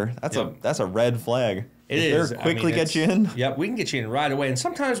people there, that's a red flag. They're quickly get you in. Yep, we can get you in right away. And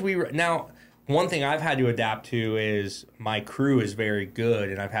sometimes one thing I've had to adapt to is my crew is very good,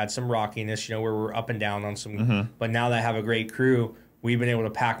 and I've had some rockiness, you know, where we're up and down on some, but now that I have a great crew, we've been able to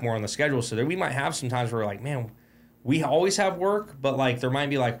pack more on the schedule so that we might have some times where we're like, man, we always have work, but like there might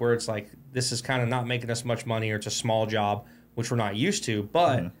be like where it's like this is kind of not making us much money or it's a small job, which we're not used to,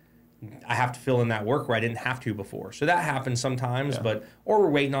 but I have to fill in that work where I didn't have to before. So that happens sometimes, or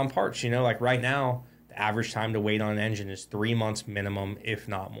we're waiting on parts, you know, like right now, the average time to wait on an engine is 3 months minimum, if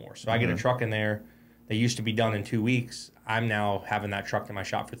not more. So I get a truck in there that used to be done in 2 weeks. I'm now having that truck in my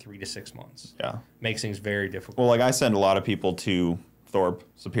shop for 3 to 6 months. Yeah. Makes things very difficult. Well, like I send a lot of people to Thorpe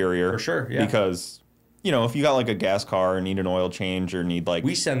Superior. For sure, yeah. Because, you know, if you got like a gas car and need an oil change or need like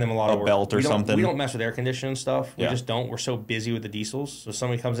we send them a lot of work. Belt or something. We don't mess with air conditioning stuff. We just don't. We're so busy with the diesels. So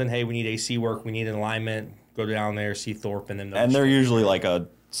somebody comes in, hey, we need AC work, we need an alignment, go down there, see Thorpe, and then they're usually like a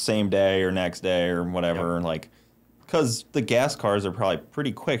same day or next day or whatever, like because the gas cars are probably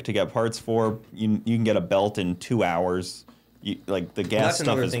pretty quick to get parts for. You can get a belt in 2 hours. Like the gas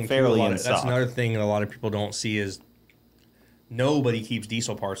stuff is fairly in stock. That's another thing that a lot of people don't see is nobody keeps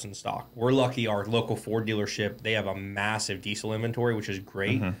diesel parts in stock. We're lucky. Our local Ford dealership, they have a massive diesel inventory, which is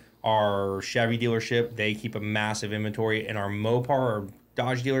great. Our Chevy dealership, they keep a massive inventory. And our Mopar or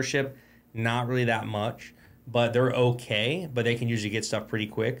Dodge dealership, not really that much, but they're okay. But they can usually get stuff pretty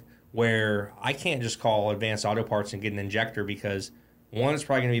quick. Where I can't just call Advanced Auto Parts and get an injector because one, it's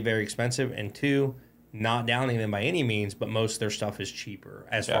probably going to be very expensive, and two, not downing them by any means, but most of their stuff is cheaper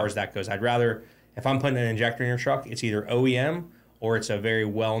as far as that goes. I'd rather, if I'm putting an injector in your truck, it's either OEM or it's a very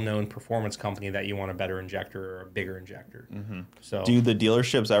well-known performance company that you want a better injector or a bigger injector. So, do the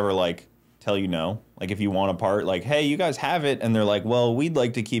dealerships ever like tell you no? Like if you want a part, like, hey, you guys have it, and they're like, well, we'd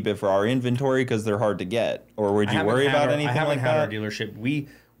like to keep it for our inventory because they're hard to get. Or would you worry about anything like that? I haven't had our dealership.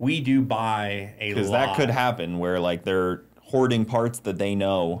 We do buy a lot. Because that could happen where like they're hoarding parts that they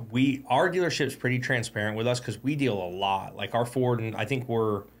know. Our dealership's pretty transparent with us because we deal a lot. Like our Ford, and I think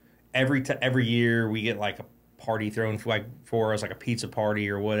we're every year we get like a party thrown for us, like a pizza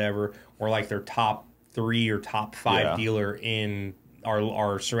party or whatever. We're like their top 3 or top 5 dealer in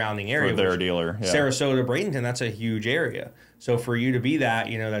our surrounding area. For their dealer. Sarasota, Bradenton, that's a huge area. So for you to be that,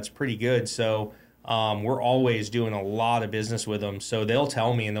 you know, that's pretty good. So we're always doing a lot of business with them. So they'll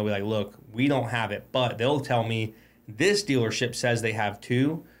tell me and they'll be like, look, we don't have it, but they'll tell me this dealership says they have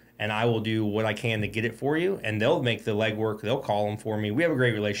 2, and I will do what I can to get it for you. And they'll make the legwork. They'll call them for me. We have a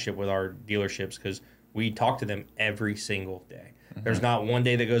great relationship with our dealerships because we talk to them every single day. Mm-hmm. There's not one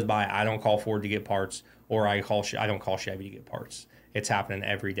day that goes by I don't call Ford to get parts, or I don't call Chevy to get parts. It's happening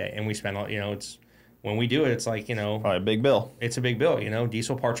every day. And we spend, it's when we do it, it's like, probably a big bill. It's a big bill.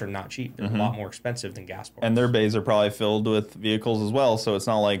 Diesel parts are not cheap. They're a lot more expensive than gas parts. And their bays are probably filled with vehicles as well. So it's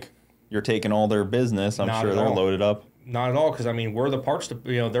not like you're taking all their business. I'm sure they're loaded up. Not at all, because we're the parts.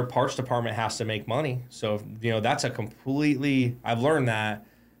 Their parts department has to make money. So that's a completely. I've learned that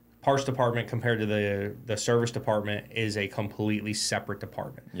parts department compared to the service department is a completely separate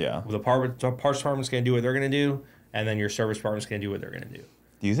department. Yeah. The parts department's going to do what they're going to do, and then your service department's going to do what they're going to do.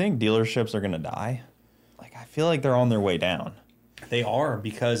 Do you think dealerships are going to die? Like, I feel like they're on their way down. They are,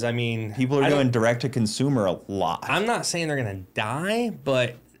 because people are doing direct to consumer a lot. I'm not saying they're going to die,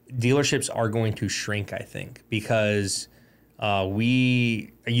 but dealerships are going to shrink, I think, because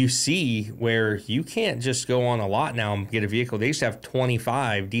you see where you can't just go on a lot now and get a vehicle. They used to have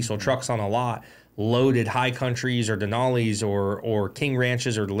 25 diesel trucks on a lot, loaded High Countries or Denali's or King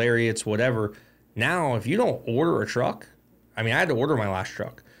Ranches or Lariats, whatever. Now, if you don't order a truck, I had to order my last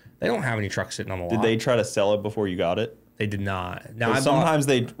truck. They don't have any trucks sitting on the lot. Did they try to sell it before you got it? They did not. Now sometimes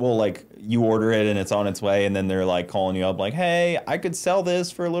they will, you order it and it's on its way, and then they're calling you up hey, I could sell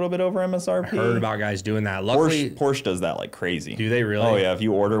this for a little bit over MSRP. I heard about guys doing that. Luckily, Porsche does that like crazy. Do they really? Oh yeah, if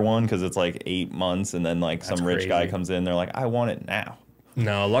you order one because it's 8 months, and then some rich guy comes in, they're like, I want it now.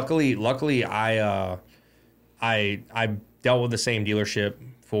 No, luckily I dealt with the same dealership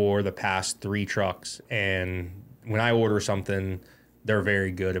for the past 3 trucks, and when I order something, they're very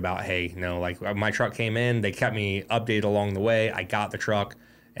good about, hey, my truck came in, they kept me updated along the way. I got the truck,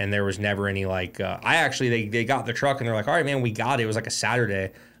 and there was never any they got the truck and they're like, all right, man, we got it. It was a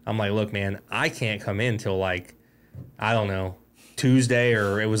Saturday. I'm like, look, man, I can't come in till I don't know, Tuesday,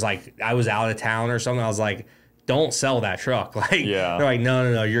 or it was I was out of town or something. I was like, don't sell that truck. Yeah. They're like,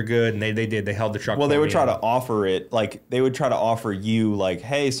 no, you're good. And they did. They held the truck. Well, they would try to offer it. They would try to offer you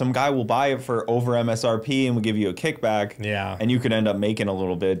hey, some guy will buy it for over MSRP and we'll give you a kickback. Yeah. And you could end up making a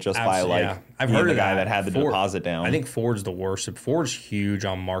little bit just by I've heard the of guy that had the deposit down. I think Ford's the worst. Ford's huge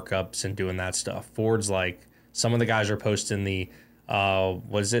on markups and doing that stuff. Ford's some of the guys are posting the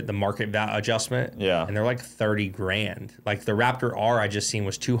the market adjustment? Yeah. And they're 30 grand. The Raptor R I just seen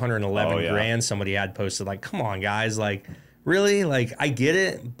was 211 grand. Somebody had posted come on, guys. Really? I get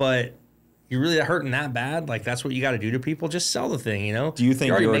it, but you're really hurting that bad? That's what you got to do to people? Just sell the thing, Do you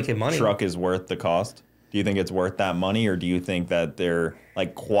think your making money. Truck is worth the cost? Do you think it's worth that money, or do you think that they're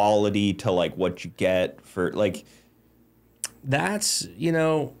quality to what you get for That's, you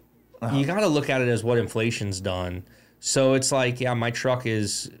got to look at it as what inflation's done. So it's my truck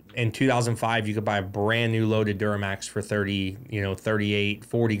is, in 2005, you could buy a brand new loaded Duramax for 38,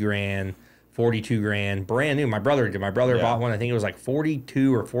 40 grand, 42 grand, brand new. My brother did. My brother bought one. I think it was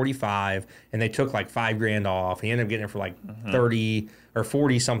 42 or 45, and they took 5 grand off. He ended up getting it for 30 or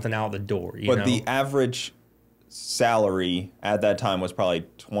 40 something out the door. But the average salary at that time was probably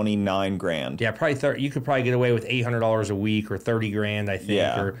 29 grand. Yeah, probably 30. You could probably get away with $800 a week or 30 grand, I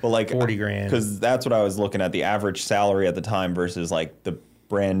think, or but 40 grand. Because that's what I was looking at, the average salary at the time versus the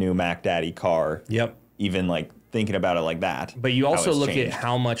brand new Mac Daddy car. Yep. Even thinking about it like that. But you also look at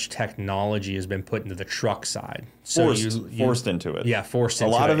how much technology has been put into the truck side. So forced into it. Yeah, forced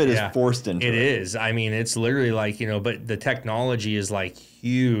into it. A lot of it is forced into it. It is. It's literally but the technology is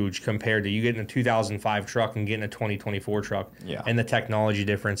huge compared to you getting a 2005 truck and getting a 2024 truck. Yeah. And the technology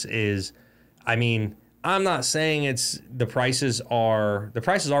difference is, I'm not saying the prices are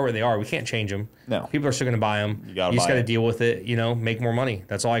what they are. We can't change them. No. People are still going to buy them. You just got to deal with it, make more money.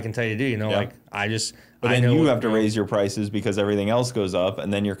 That's all I can tell you to do, But then you have to raise your prices because everything else goes up,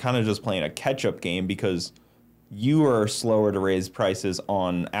 and then you're kind of just playing a catch-up game because you are slower to raise prices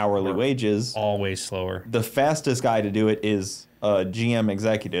on hourly wages. Always slower. The fastest guy to do it is a GM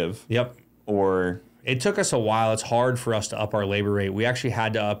executive. Yep. It took us a while. It's hard for us to up our labor rate. We actually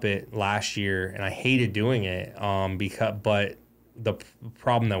had to up it last year, and I hated doing it but the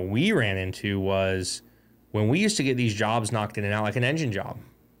problem that we ran into was when we used to get these jobs knocked in and out, like an engine job.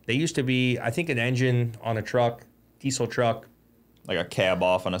 They used to be, I think, an engine on a truck, diesel truck. Like a cab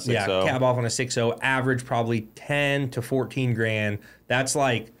off on a 6.0. Yeah, cab off on a 6.0, average probably 10 to 14 grand. That's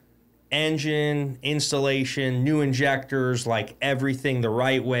engine, installation, new injectors, everything the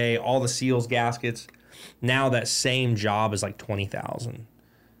right way, all the seals, gaskets. Now that same job is 20,000.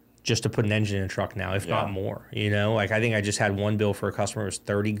 just to put an engine in a truck now, if not more. You know, like I think I just had one bill for a customer. It was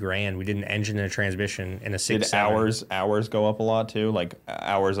 30 grand. We did an engine and a transmission in a 6.7. Did hours go up a lot too? Like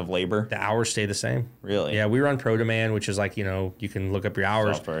hours of labor? The hours stay the same. Really? Yeah, we run Pro Demand, which is like, you know, you can look up your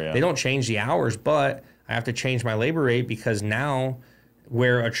hours. Software, yeah. They don't change the hours, but I have to change my labor rate because now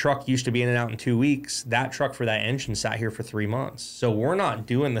where a truck used to be in and out in 2 weeks, that truck for that engine sat here for 3 months. So we're not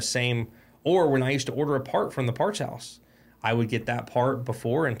doing the same. Or when I used to order a part from the parts house, I would get that part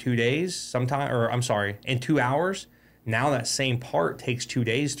before in 2 days sometime, or I'm sorry, in 2 hours. Now that same part takes 2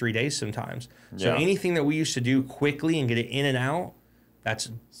 days, 3 days sometimes. So anything that we used to do quickly and get it in and out, that's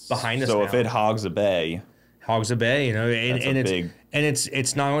behind us now. So if it hogs a bay, you know, and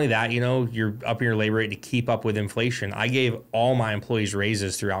it's not only that, you know, you're upping your labor rate to keep up with inflation. I gave all my employees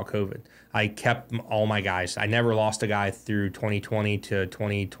raises throughout COVID. I kept all my guys. I never lost a guy through 2020 to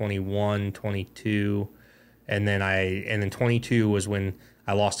 2021, 22. And then 22 was when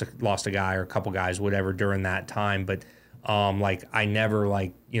I lost a guy or a couple guys, whatever, during that time. But like I never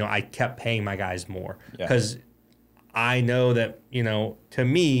I kept paying my guys more because I know that, you know, to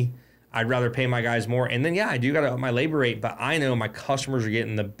me, I'd rather pay my guys more. And then, I do got to up my labor rate, but I know my customers are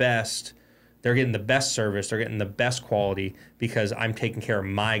getting the best. They're getting the best service. They're getting the best quality because I'm taking care of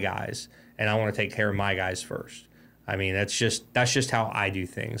my guys, and I want to take care of my guys first. I mean, that's just how I do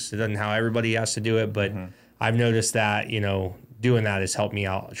things. It doesn't how everybody has to do it, but I've noticed that, you know, doing that has helped me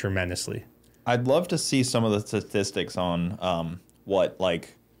out tremendously. I'd love to see some of the statistics on what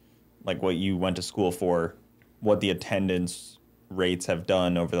like what you went to school for, what the attendance rates have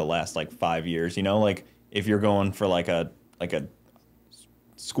done over the last like 5 years. You know, like if you're going for like a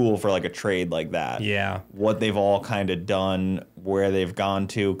school for like a trade like that, what they've all kind of done, where they've gone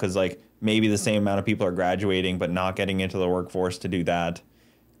to, because like maybe the same amount of people are graduating but not getting into the workforce to do that.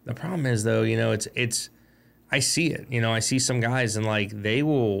 The problem is though, you know, it's I see it. You know, I see some guys and like I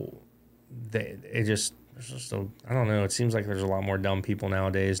don't know. It seems like there's a lot more dumb people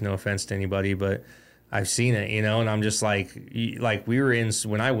nowadays. No offense to anybody, but I've seen it, you know, and I'm just like we were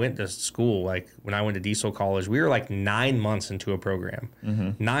when I went to school, like when I went to diesel college, we were like 9 months into a program,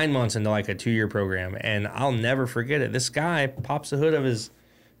 9 months into like a 2-year program. And I'll never forget it. This guy pops the hood of his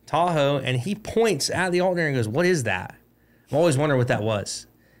Tahoe and he points at the alternator and goes, "What is that?" I'm always wondering what that was.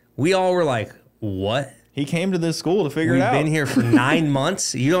 We all were like, "What?" He came to this school to figure it out. We've been here for 9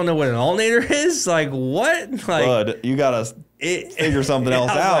 months. You don't know what an alternator is? Like, what? Like, Bud, you got to figure something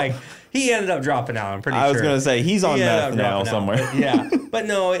else out. Like, he ended up dropping out, I'm pretty sure. I was going to say, he's on meth now somewhere. But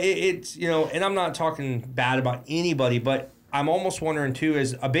no, it's, you know, and I'm not talking bad about anybody, but I'm almost wondering, too,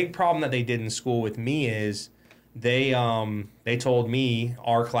 is a big problem that they did in school with me is they told me,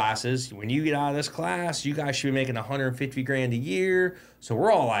 our classes, when you get out of this class, you guys should be making 150 grand a year. So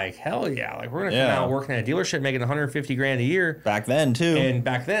we're all like, hell yeah. Like, we're going to come out working at a dealership making 150 grand a year. Back then, too. And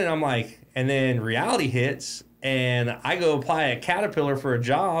back then, I'm like, and then reality hits, and I go apply at Caterpillar for a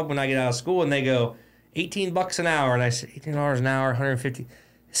job when I get out of school, and they go, $18 an hour. And I said, $18 an hour, 150.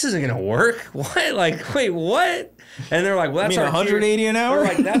 This isn't going to work. What? Like, wait, what? And they're like, well, that's our 180 an hour?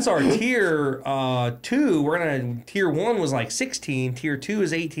 They're like, that's our tier 2. We're going to, tier 1 was like 16, tier 2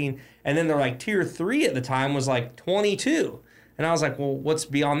 is 18. And then they're like, tier 3 at the time was like 22. And I was like, well, what's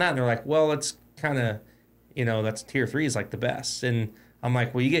beyond that? And they're like, well, it's kind of, you know, that's tier 3 is like the best. And I'm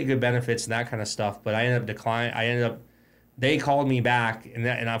like, well, you get good benefits and that kind of stuff. But I ended up declining. They called me back. And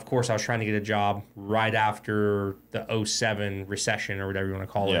of course, I was trying to get a job right after the 07 recession or whatever you want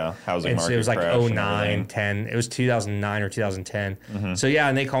to call it. Yeah, housing market. So it was like crash 09, 10. It was 2009 or 2010. So yeah,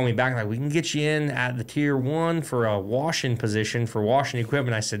 and they called me back like, we can get you in at the tier 1 for a washing position for washing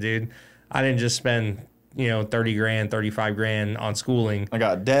equipment. I said, dude, I didn't just spend, you know, 30 grand, 35 grand on schooling. I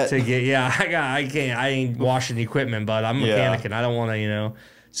got debt. To get, I ain't washing the equipment, but I'm a mechanic and I don't want to, you know.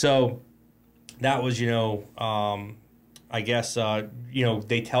 So that was, you know, I guess, you know,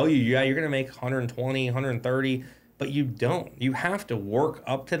 they tell you, yeah, you're going to make 120, 130, but you don't. You have to work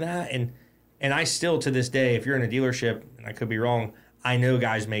up to that. And I still, to this day, if you're in a dealership, and I could be wrong, I know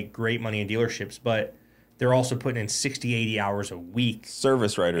guys make great money in dealerships, but they're also putting in 60, 80 hours a week.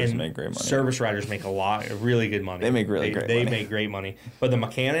 Service writers make great money. Service writers make really good money. They make great money. They make great money. But the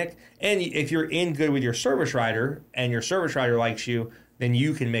mechanic, and if you're in good with your service writer and your service writer likes you, then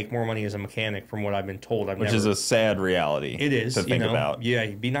you can make more money as a mechanic from what I've been told. Which is a sad reality. It is. To think about. Yeah,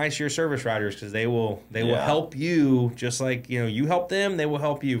 be nice to your service writers because they will help you just like, you know, you help them, they will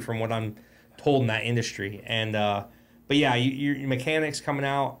help you from what I'm told in that industry. And but yeah, your mechanics coming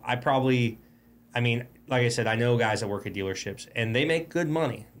out, I mean, like I said, I know guys that work at dealerships and they make good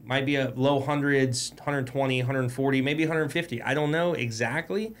money. Might be a low hundreds, 120, 140, maybe 150. I don't know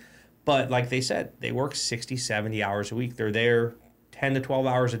exactly. But like they said, they work 60, 70 hours a week. They're there 10 to 12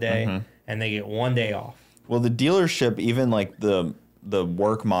 hours a day, and they get 1 day off. Well, the dealership, even like the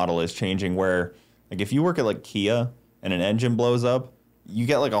work model is changing where, like, if you work at like Kia and an engine blows up, you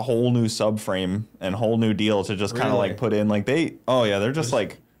get like a whole new subframe and whole new deal to just kind of like put in. Like they're just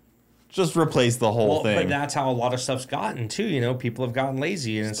like, just replace the whole thing. But that's how a lot of stuff's gotten too. You know, people have gotten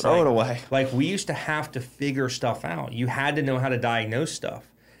lazy and it's throw it away. Like we used to have to figure stuff out. You had to know how to diagnose stuff.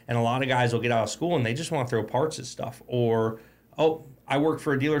 And a lot of guys will get out of school and they just want to throw parts at stuff. Or, oh, I work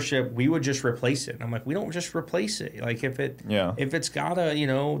for a dealership, we would just replace it. And I'm like, we don't just replace it. Like if it's gotta, you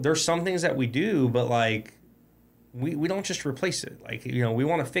know, there's some things that we do, but like we don't just replace it. Like, you know, we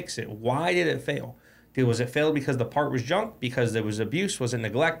want to fix it. Why did it fail? Was it fail because the part was junk? Because there was abuse? Was it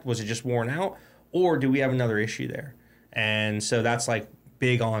neglect? Was it just worn out? Or do we have another issue there? And so that's like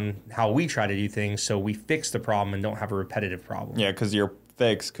big on how we try to do things so we fix the problem and don't have a repetitive problem. Yeah, because your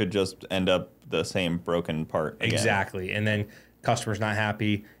fix could just end up the same broken part again. Exactly. And then customer's not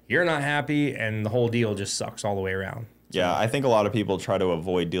happy, you're not happy, and the whole deal just sucks all the way around. Yeah, I think a lot of people try to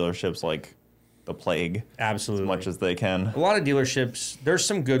avoid dealerships like the plague. Absolutely. As much as they can. A lot of dealerships, there's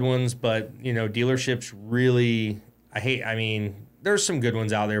some good ones, but, you know, dealerships really, there's some good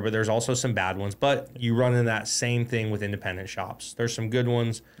ones out there, but there's also some bad ones. But you run into that same thing with independent shops. There's some good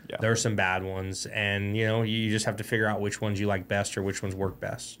ones, there's some bad ones, and, you know, you just have to figure out which ones you like best or which ones work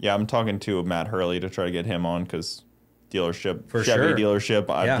best. Yeah, I'm talking to Matt Hurley to try to get him on because dealership, for Chevy sure.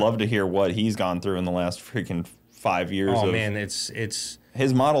 dealership, I'd love to hear what he's gone through in the last freaking 5 years. Oh, man, it's...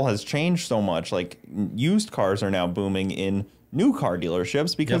 His model has changed so much. Like, used cars are now booming in new car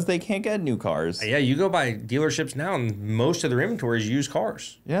dealerships because they can't get new cars. Yeah, you go by dealerships now, and most of their inventory is used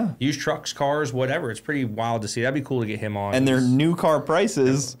cars. Yeah. Used trucks, cars, whatever. It's pretty wild to see. That'd be cool to get him on. And they're new car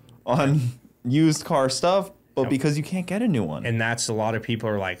prices on used car stuff, but because you can't get a new one. And that's a lot of people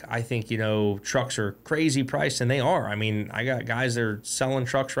are like, I think, you know, trucks are crazy priced, and they are. I mean, I got guys that are selling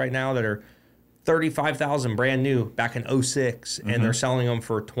trucks right now that are $35,000 brand new back in 06, and they're selling them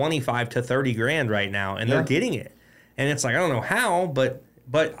for 25 to 30 grand right now, and they're getting it. And it's like, I don't know how, but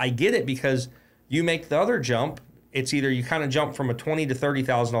I get it, because you make the other jump. It's either you kind of jump from a $20,000 to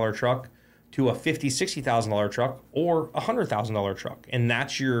 $30,000 truck to a $50,000, $60,000 truck or a $100,000 truck, and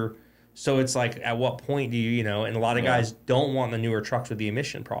that's your. So it's like, at what point do you know? And a lot of guys don't want the newer trucks with the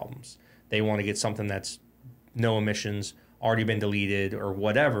emission problems. They want to get something that's no emissions, already been deleted or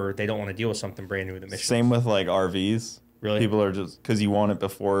whatever. They don't want to deal with something brand new with emissions. Same with like RVs. Really? People are just, because you want it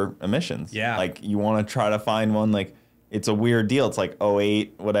before emissions. Yeah. Like you want to try to find one, like it's a weird deal. It's like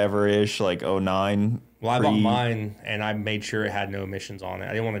 08, whatever ish, like 09. Well, I bought mine and I made sure it had no emissions on it. I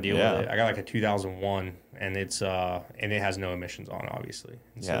didn't want to deal with it. I got like a 2001 and it's and it has no emissions on it, obviously.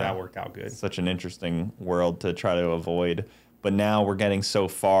 And so that worked out good. It's such an interesting world to try to avoid. But now we're getting so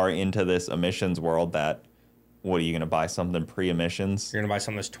far into this emissions world that what are you going to buy something pre-emissions? You're going to buy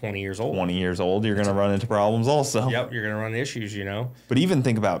something that's 20 years old. 20 years old, you're going to run into problems also. Yep, you're going to run issues, you know. But even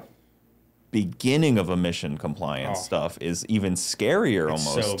think about beginning of emission compliance stuff is even scarier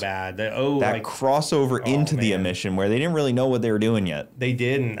almost. So bad. That crossover into the emission where they didn't really know what they were doing yet. They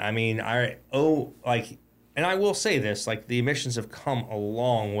didn't. I mean, and I will say this, like the emissions have come a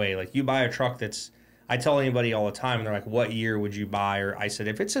long way. Like you buy a truck that's, I tell anybody all the time, and they're like, what year would you buy? Or I said,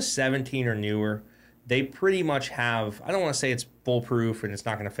 if it's a 17 or newer, they pretty much have, I don't want to say it's foolproof and it's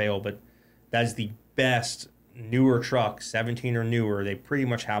not going to fail, but that's the best newer truck, 17 or newer. They pretty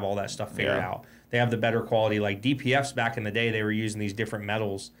much have all that stuff figured out. They have the better quality. Like DPFs back in the day, they were using these different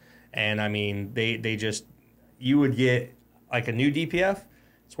metals. And I mean, they just, you would get like a new DPF,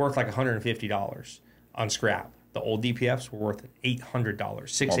 it's worth like $150 on scrap. The old DPFs were worth $800,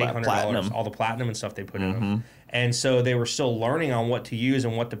 $800, all the platinum and stuff they put in them. And so they were still learning on what to use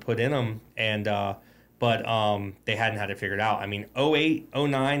and what to put in them. And, but they hadn't had it figured out. I mean, 08,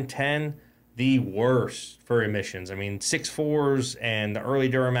 09, 10, the worst for emissions. I mean, 6.4s and the early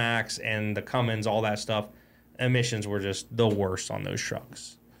Duramax and the Cummins, all that stuff, emissions were just the worst on those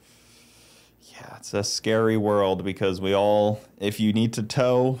trucks. Yeah, it's a scary world because if you need to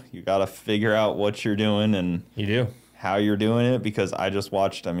tow, you got to figure out what you're doing and you do how you're doing it. Because I just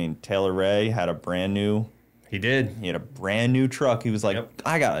watched, Taylor Ray had a brand new. He did. He had a brand new truck. He was like,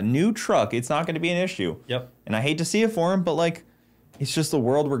 I got a new truck. It's not going to be an issue. Yep. And I hate to see it for him, but like, it's just the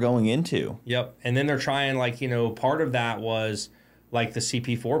world we're going into. Yep. And then they're trying, part of that was like the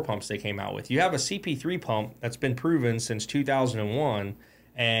CP4 pumps they came out with. You have a CP3 pump that's been proven since 2001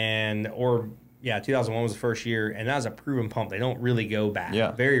 2001 was the first year, and that was a proven pump. They don't really go bad.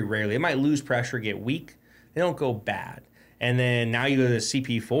 Yeah. Very rarely. It might lose pressure, get weak. They don't go bad. And then now you go to the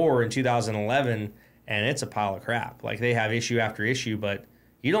CP4 in 2011, and it's a pile of crap. Like, they have issue after issue, but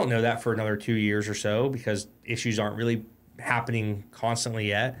you don't know that for another 2 years or so because issues happening constantly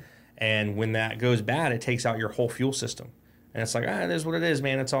yet. And when that goes bad, it takes out your whole fuel system. And it's like, it is what it is,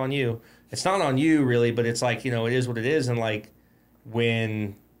 man. It's on you. It's not on you, really, but it's like, it is what it is. And like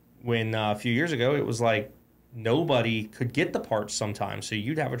when a few years ago, it was like nobody could get the parts sometimes. So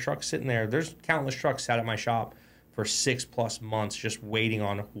you'd have a truck sitting there. There's countless trucks sat at my shop for 6+ months just waiting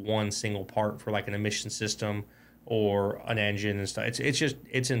on one single part for like an emission system or an engine and stuff.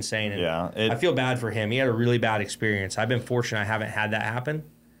 It's insane. And yeah, I feel bad for him. He had a really bad experience. I've been fortunate I haven't had that happen,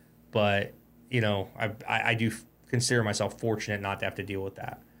 but I do consider myself fortunate not to have to deal with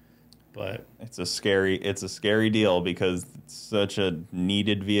that. But it's a scary deal because it's such a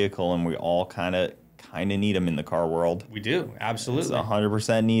needed vehicle, and we all kind of need them in the car world. We do, absolutely. It's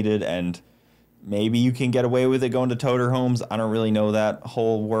 100% needed, and maybe you can get away with it going to toter homes. I don't really know that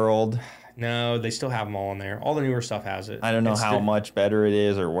whole world. No, they still have them all in there. All the newer stuff has it. I don't know how much better it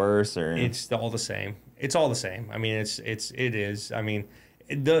is or worse, or it's all the same. It's all the same. I mean, it is. I mean,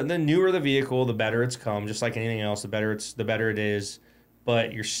 the newer the vehicle, the better it's come. Just like anything else, the better it is.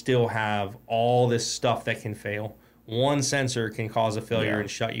 But you still have all this stuff that can fail. One sensor can cause a failure and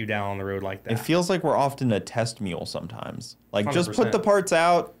shut you down on the road like that. It feels like we're often a test mule sometimes. Like 100%. Just put the parts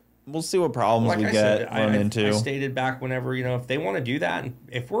out. We'll see what problems we run into. I stated back whenever, if they want to do that,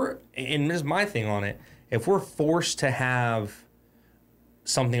 and this is my thing on it, if we're forced to have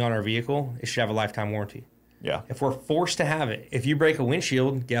something on our vehicle, it should have a lifetime warranty. Yeah. If we're forced to have it, if you break a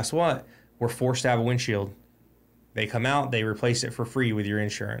windshield, guess what? We're forced to have a windshield. They come out, they replace it for free with your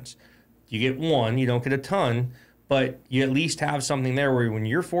insurance. You get one, you don't get a ton, but you at least have something there where when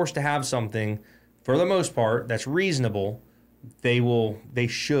you're forced to have something, for the most part, that's reasonable, they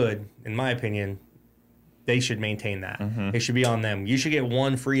should, in my opinion, they should maintain that. It should be on them. You should get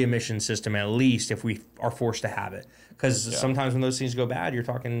one free emission system at least if we are forced to have it. Because sometimes when those things go bad, you're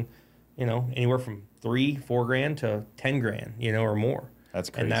talking, anywhere from $3-4 to $10,000, or more. That's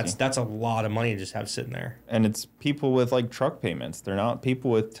crazy. And that's a lot of money to just have sitting there. And it's people with like truck payments. They're not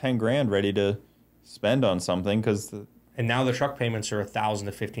people with $10,000 ready to spend on something and now the truck payments are $1,000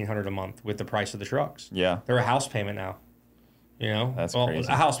 to $1,500 a month with the price of the trucks. Yeah. They're a house payment now. That's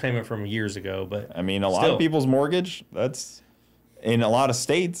crazy. A house payment from years ago, but I mean, a lot of people's mortgage, that's in a lot of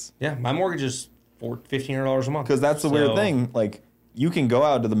states. Yeah, my mortgage is $1,500 a month. Because that's the weird thing. Like, you can go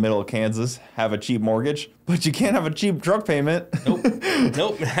out to the middle of Kansas, have a cheap mortgage, but you can't have a cheap truck payment.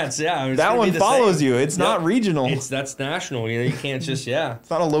 Nope. That's that one follows you. It's not regional. That's national. You can't just It's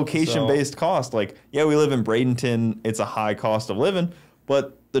not a location-based cost. Like, we live in Bradenton. It's a high cost of living,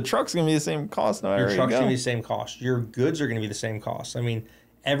 but the truck's gonna be the same cost no matter where you go. Your truck's gonna be the same cost. Your goods are gonna be the same cost. I mean,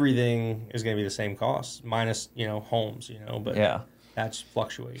 everything is gonna be the same cost, minus homes. But that's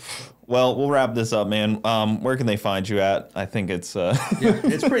fluctuates. So. Well, we'll wrap this up, man. Where can they find you at? I think it's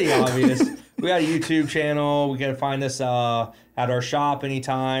it's pretty obvious. We got a YouTube channel. We can find us at our shop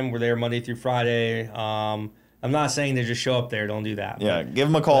anytime. We're there Monday through Friday. I'm not saying to just show up there. Don't do that. Yeah, give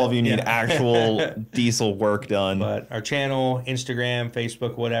them a call if you need actual diesel work done. But our channel, Instagram,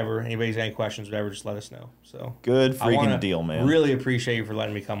 Facebook, whatever. Anybody's got any questions, whatever, just let us know. So good freaking deal, man. Really appreciate you for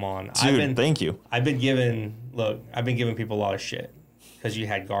letting me come on. Dude, thank you. I've been giving people a lot of shit because you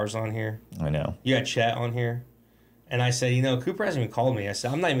had Garza on here. I know. You had Chet on here. And I said, Cooper hasn't even called me. I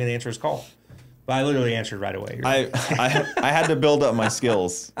said, I'm not even going to answer his call. But I literally answered right away. I had to build up my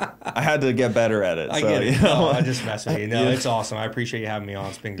skills. I had to get better at it. I get it. No, I just mess with you. No, it's awesome. I appreciate you having me on.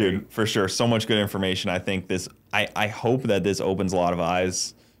 It's been great. Dude, for sure. So much good information. I think I hope that this opens a lot of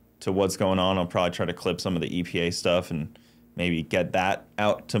eyes to what's going on. I'll probably try to clip some of the EPA stuff and maybe get that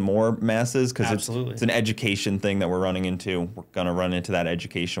out to more masses because it's an education thing that we're running into. We're going to run into that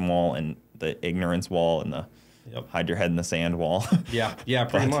education wall and the ignorance wall and the hide your head in the sand wall. Yeah,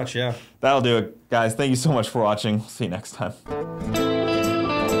 pretty much, yeah. That'll do it, guys. Thank you so much for watching. See you next time.